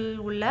டாபிக்ஸில்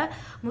உள்ள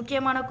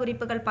முக்கியமான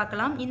குறிப்புகள்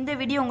பார்க்கலாம். இந்த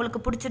வீடியோ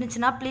உங்களுக்கு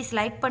பிடிச்சிருந்துச்சுன்னா ப்ளீஸ்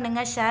லைக்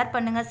பண்ணுங்கள், ஷேர்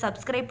பண்ணுங்கள்,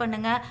 சப்ஸ்கிரைப்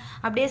பண்ணுங்கள்.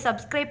 அப்படியே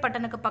சப்ஸ்கிரைப்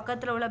பட்டனுக்கு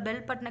பக்கத்தில் உள்ள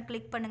பெல் பட்டனை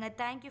கிளிக் பண்ணுங்கள்.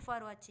 தேங்க்யூ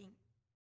ஃபார் வாட்சிங்.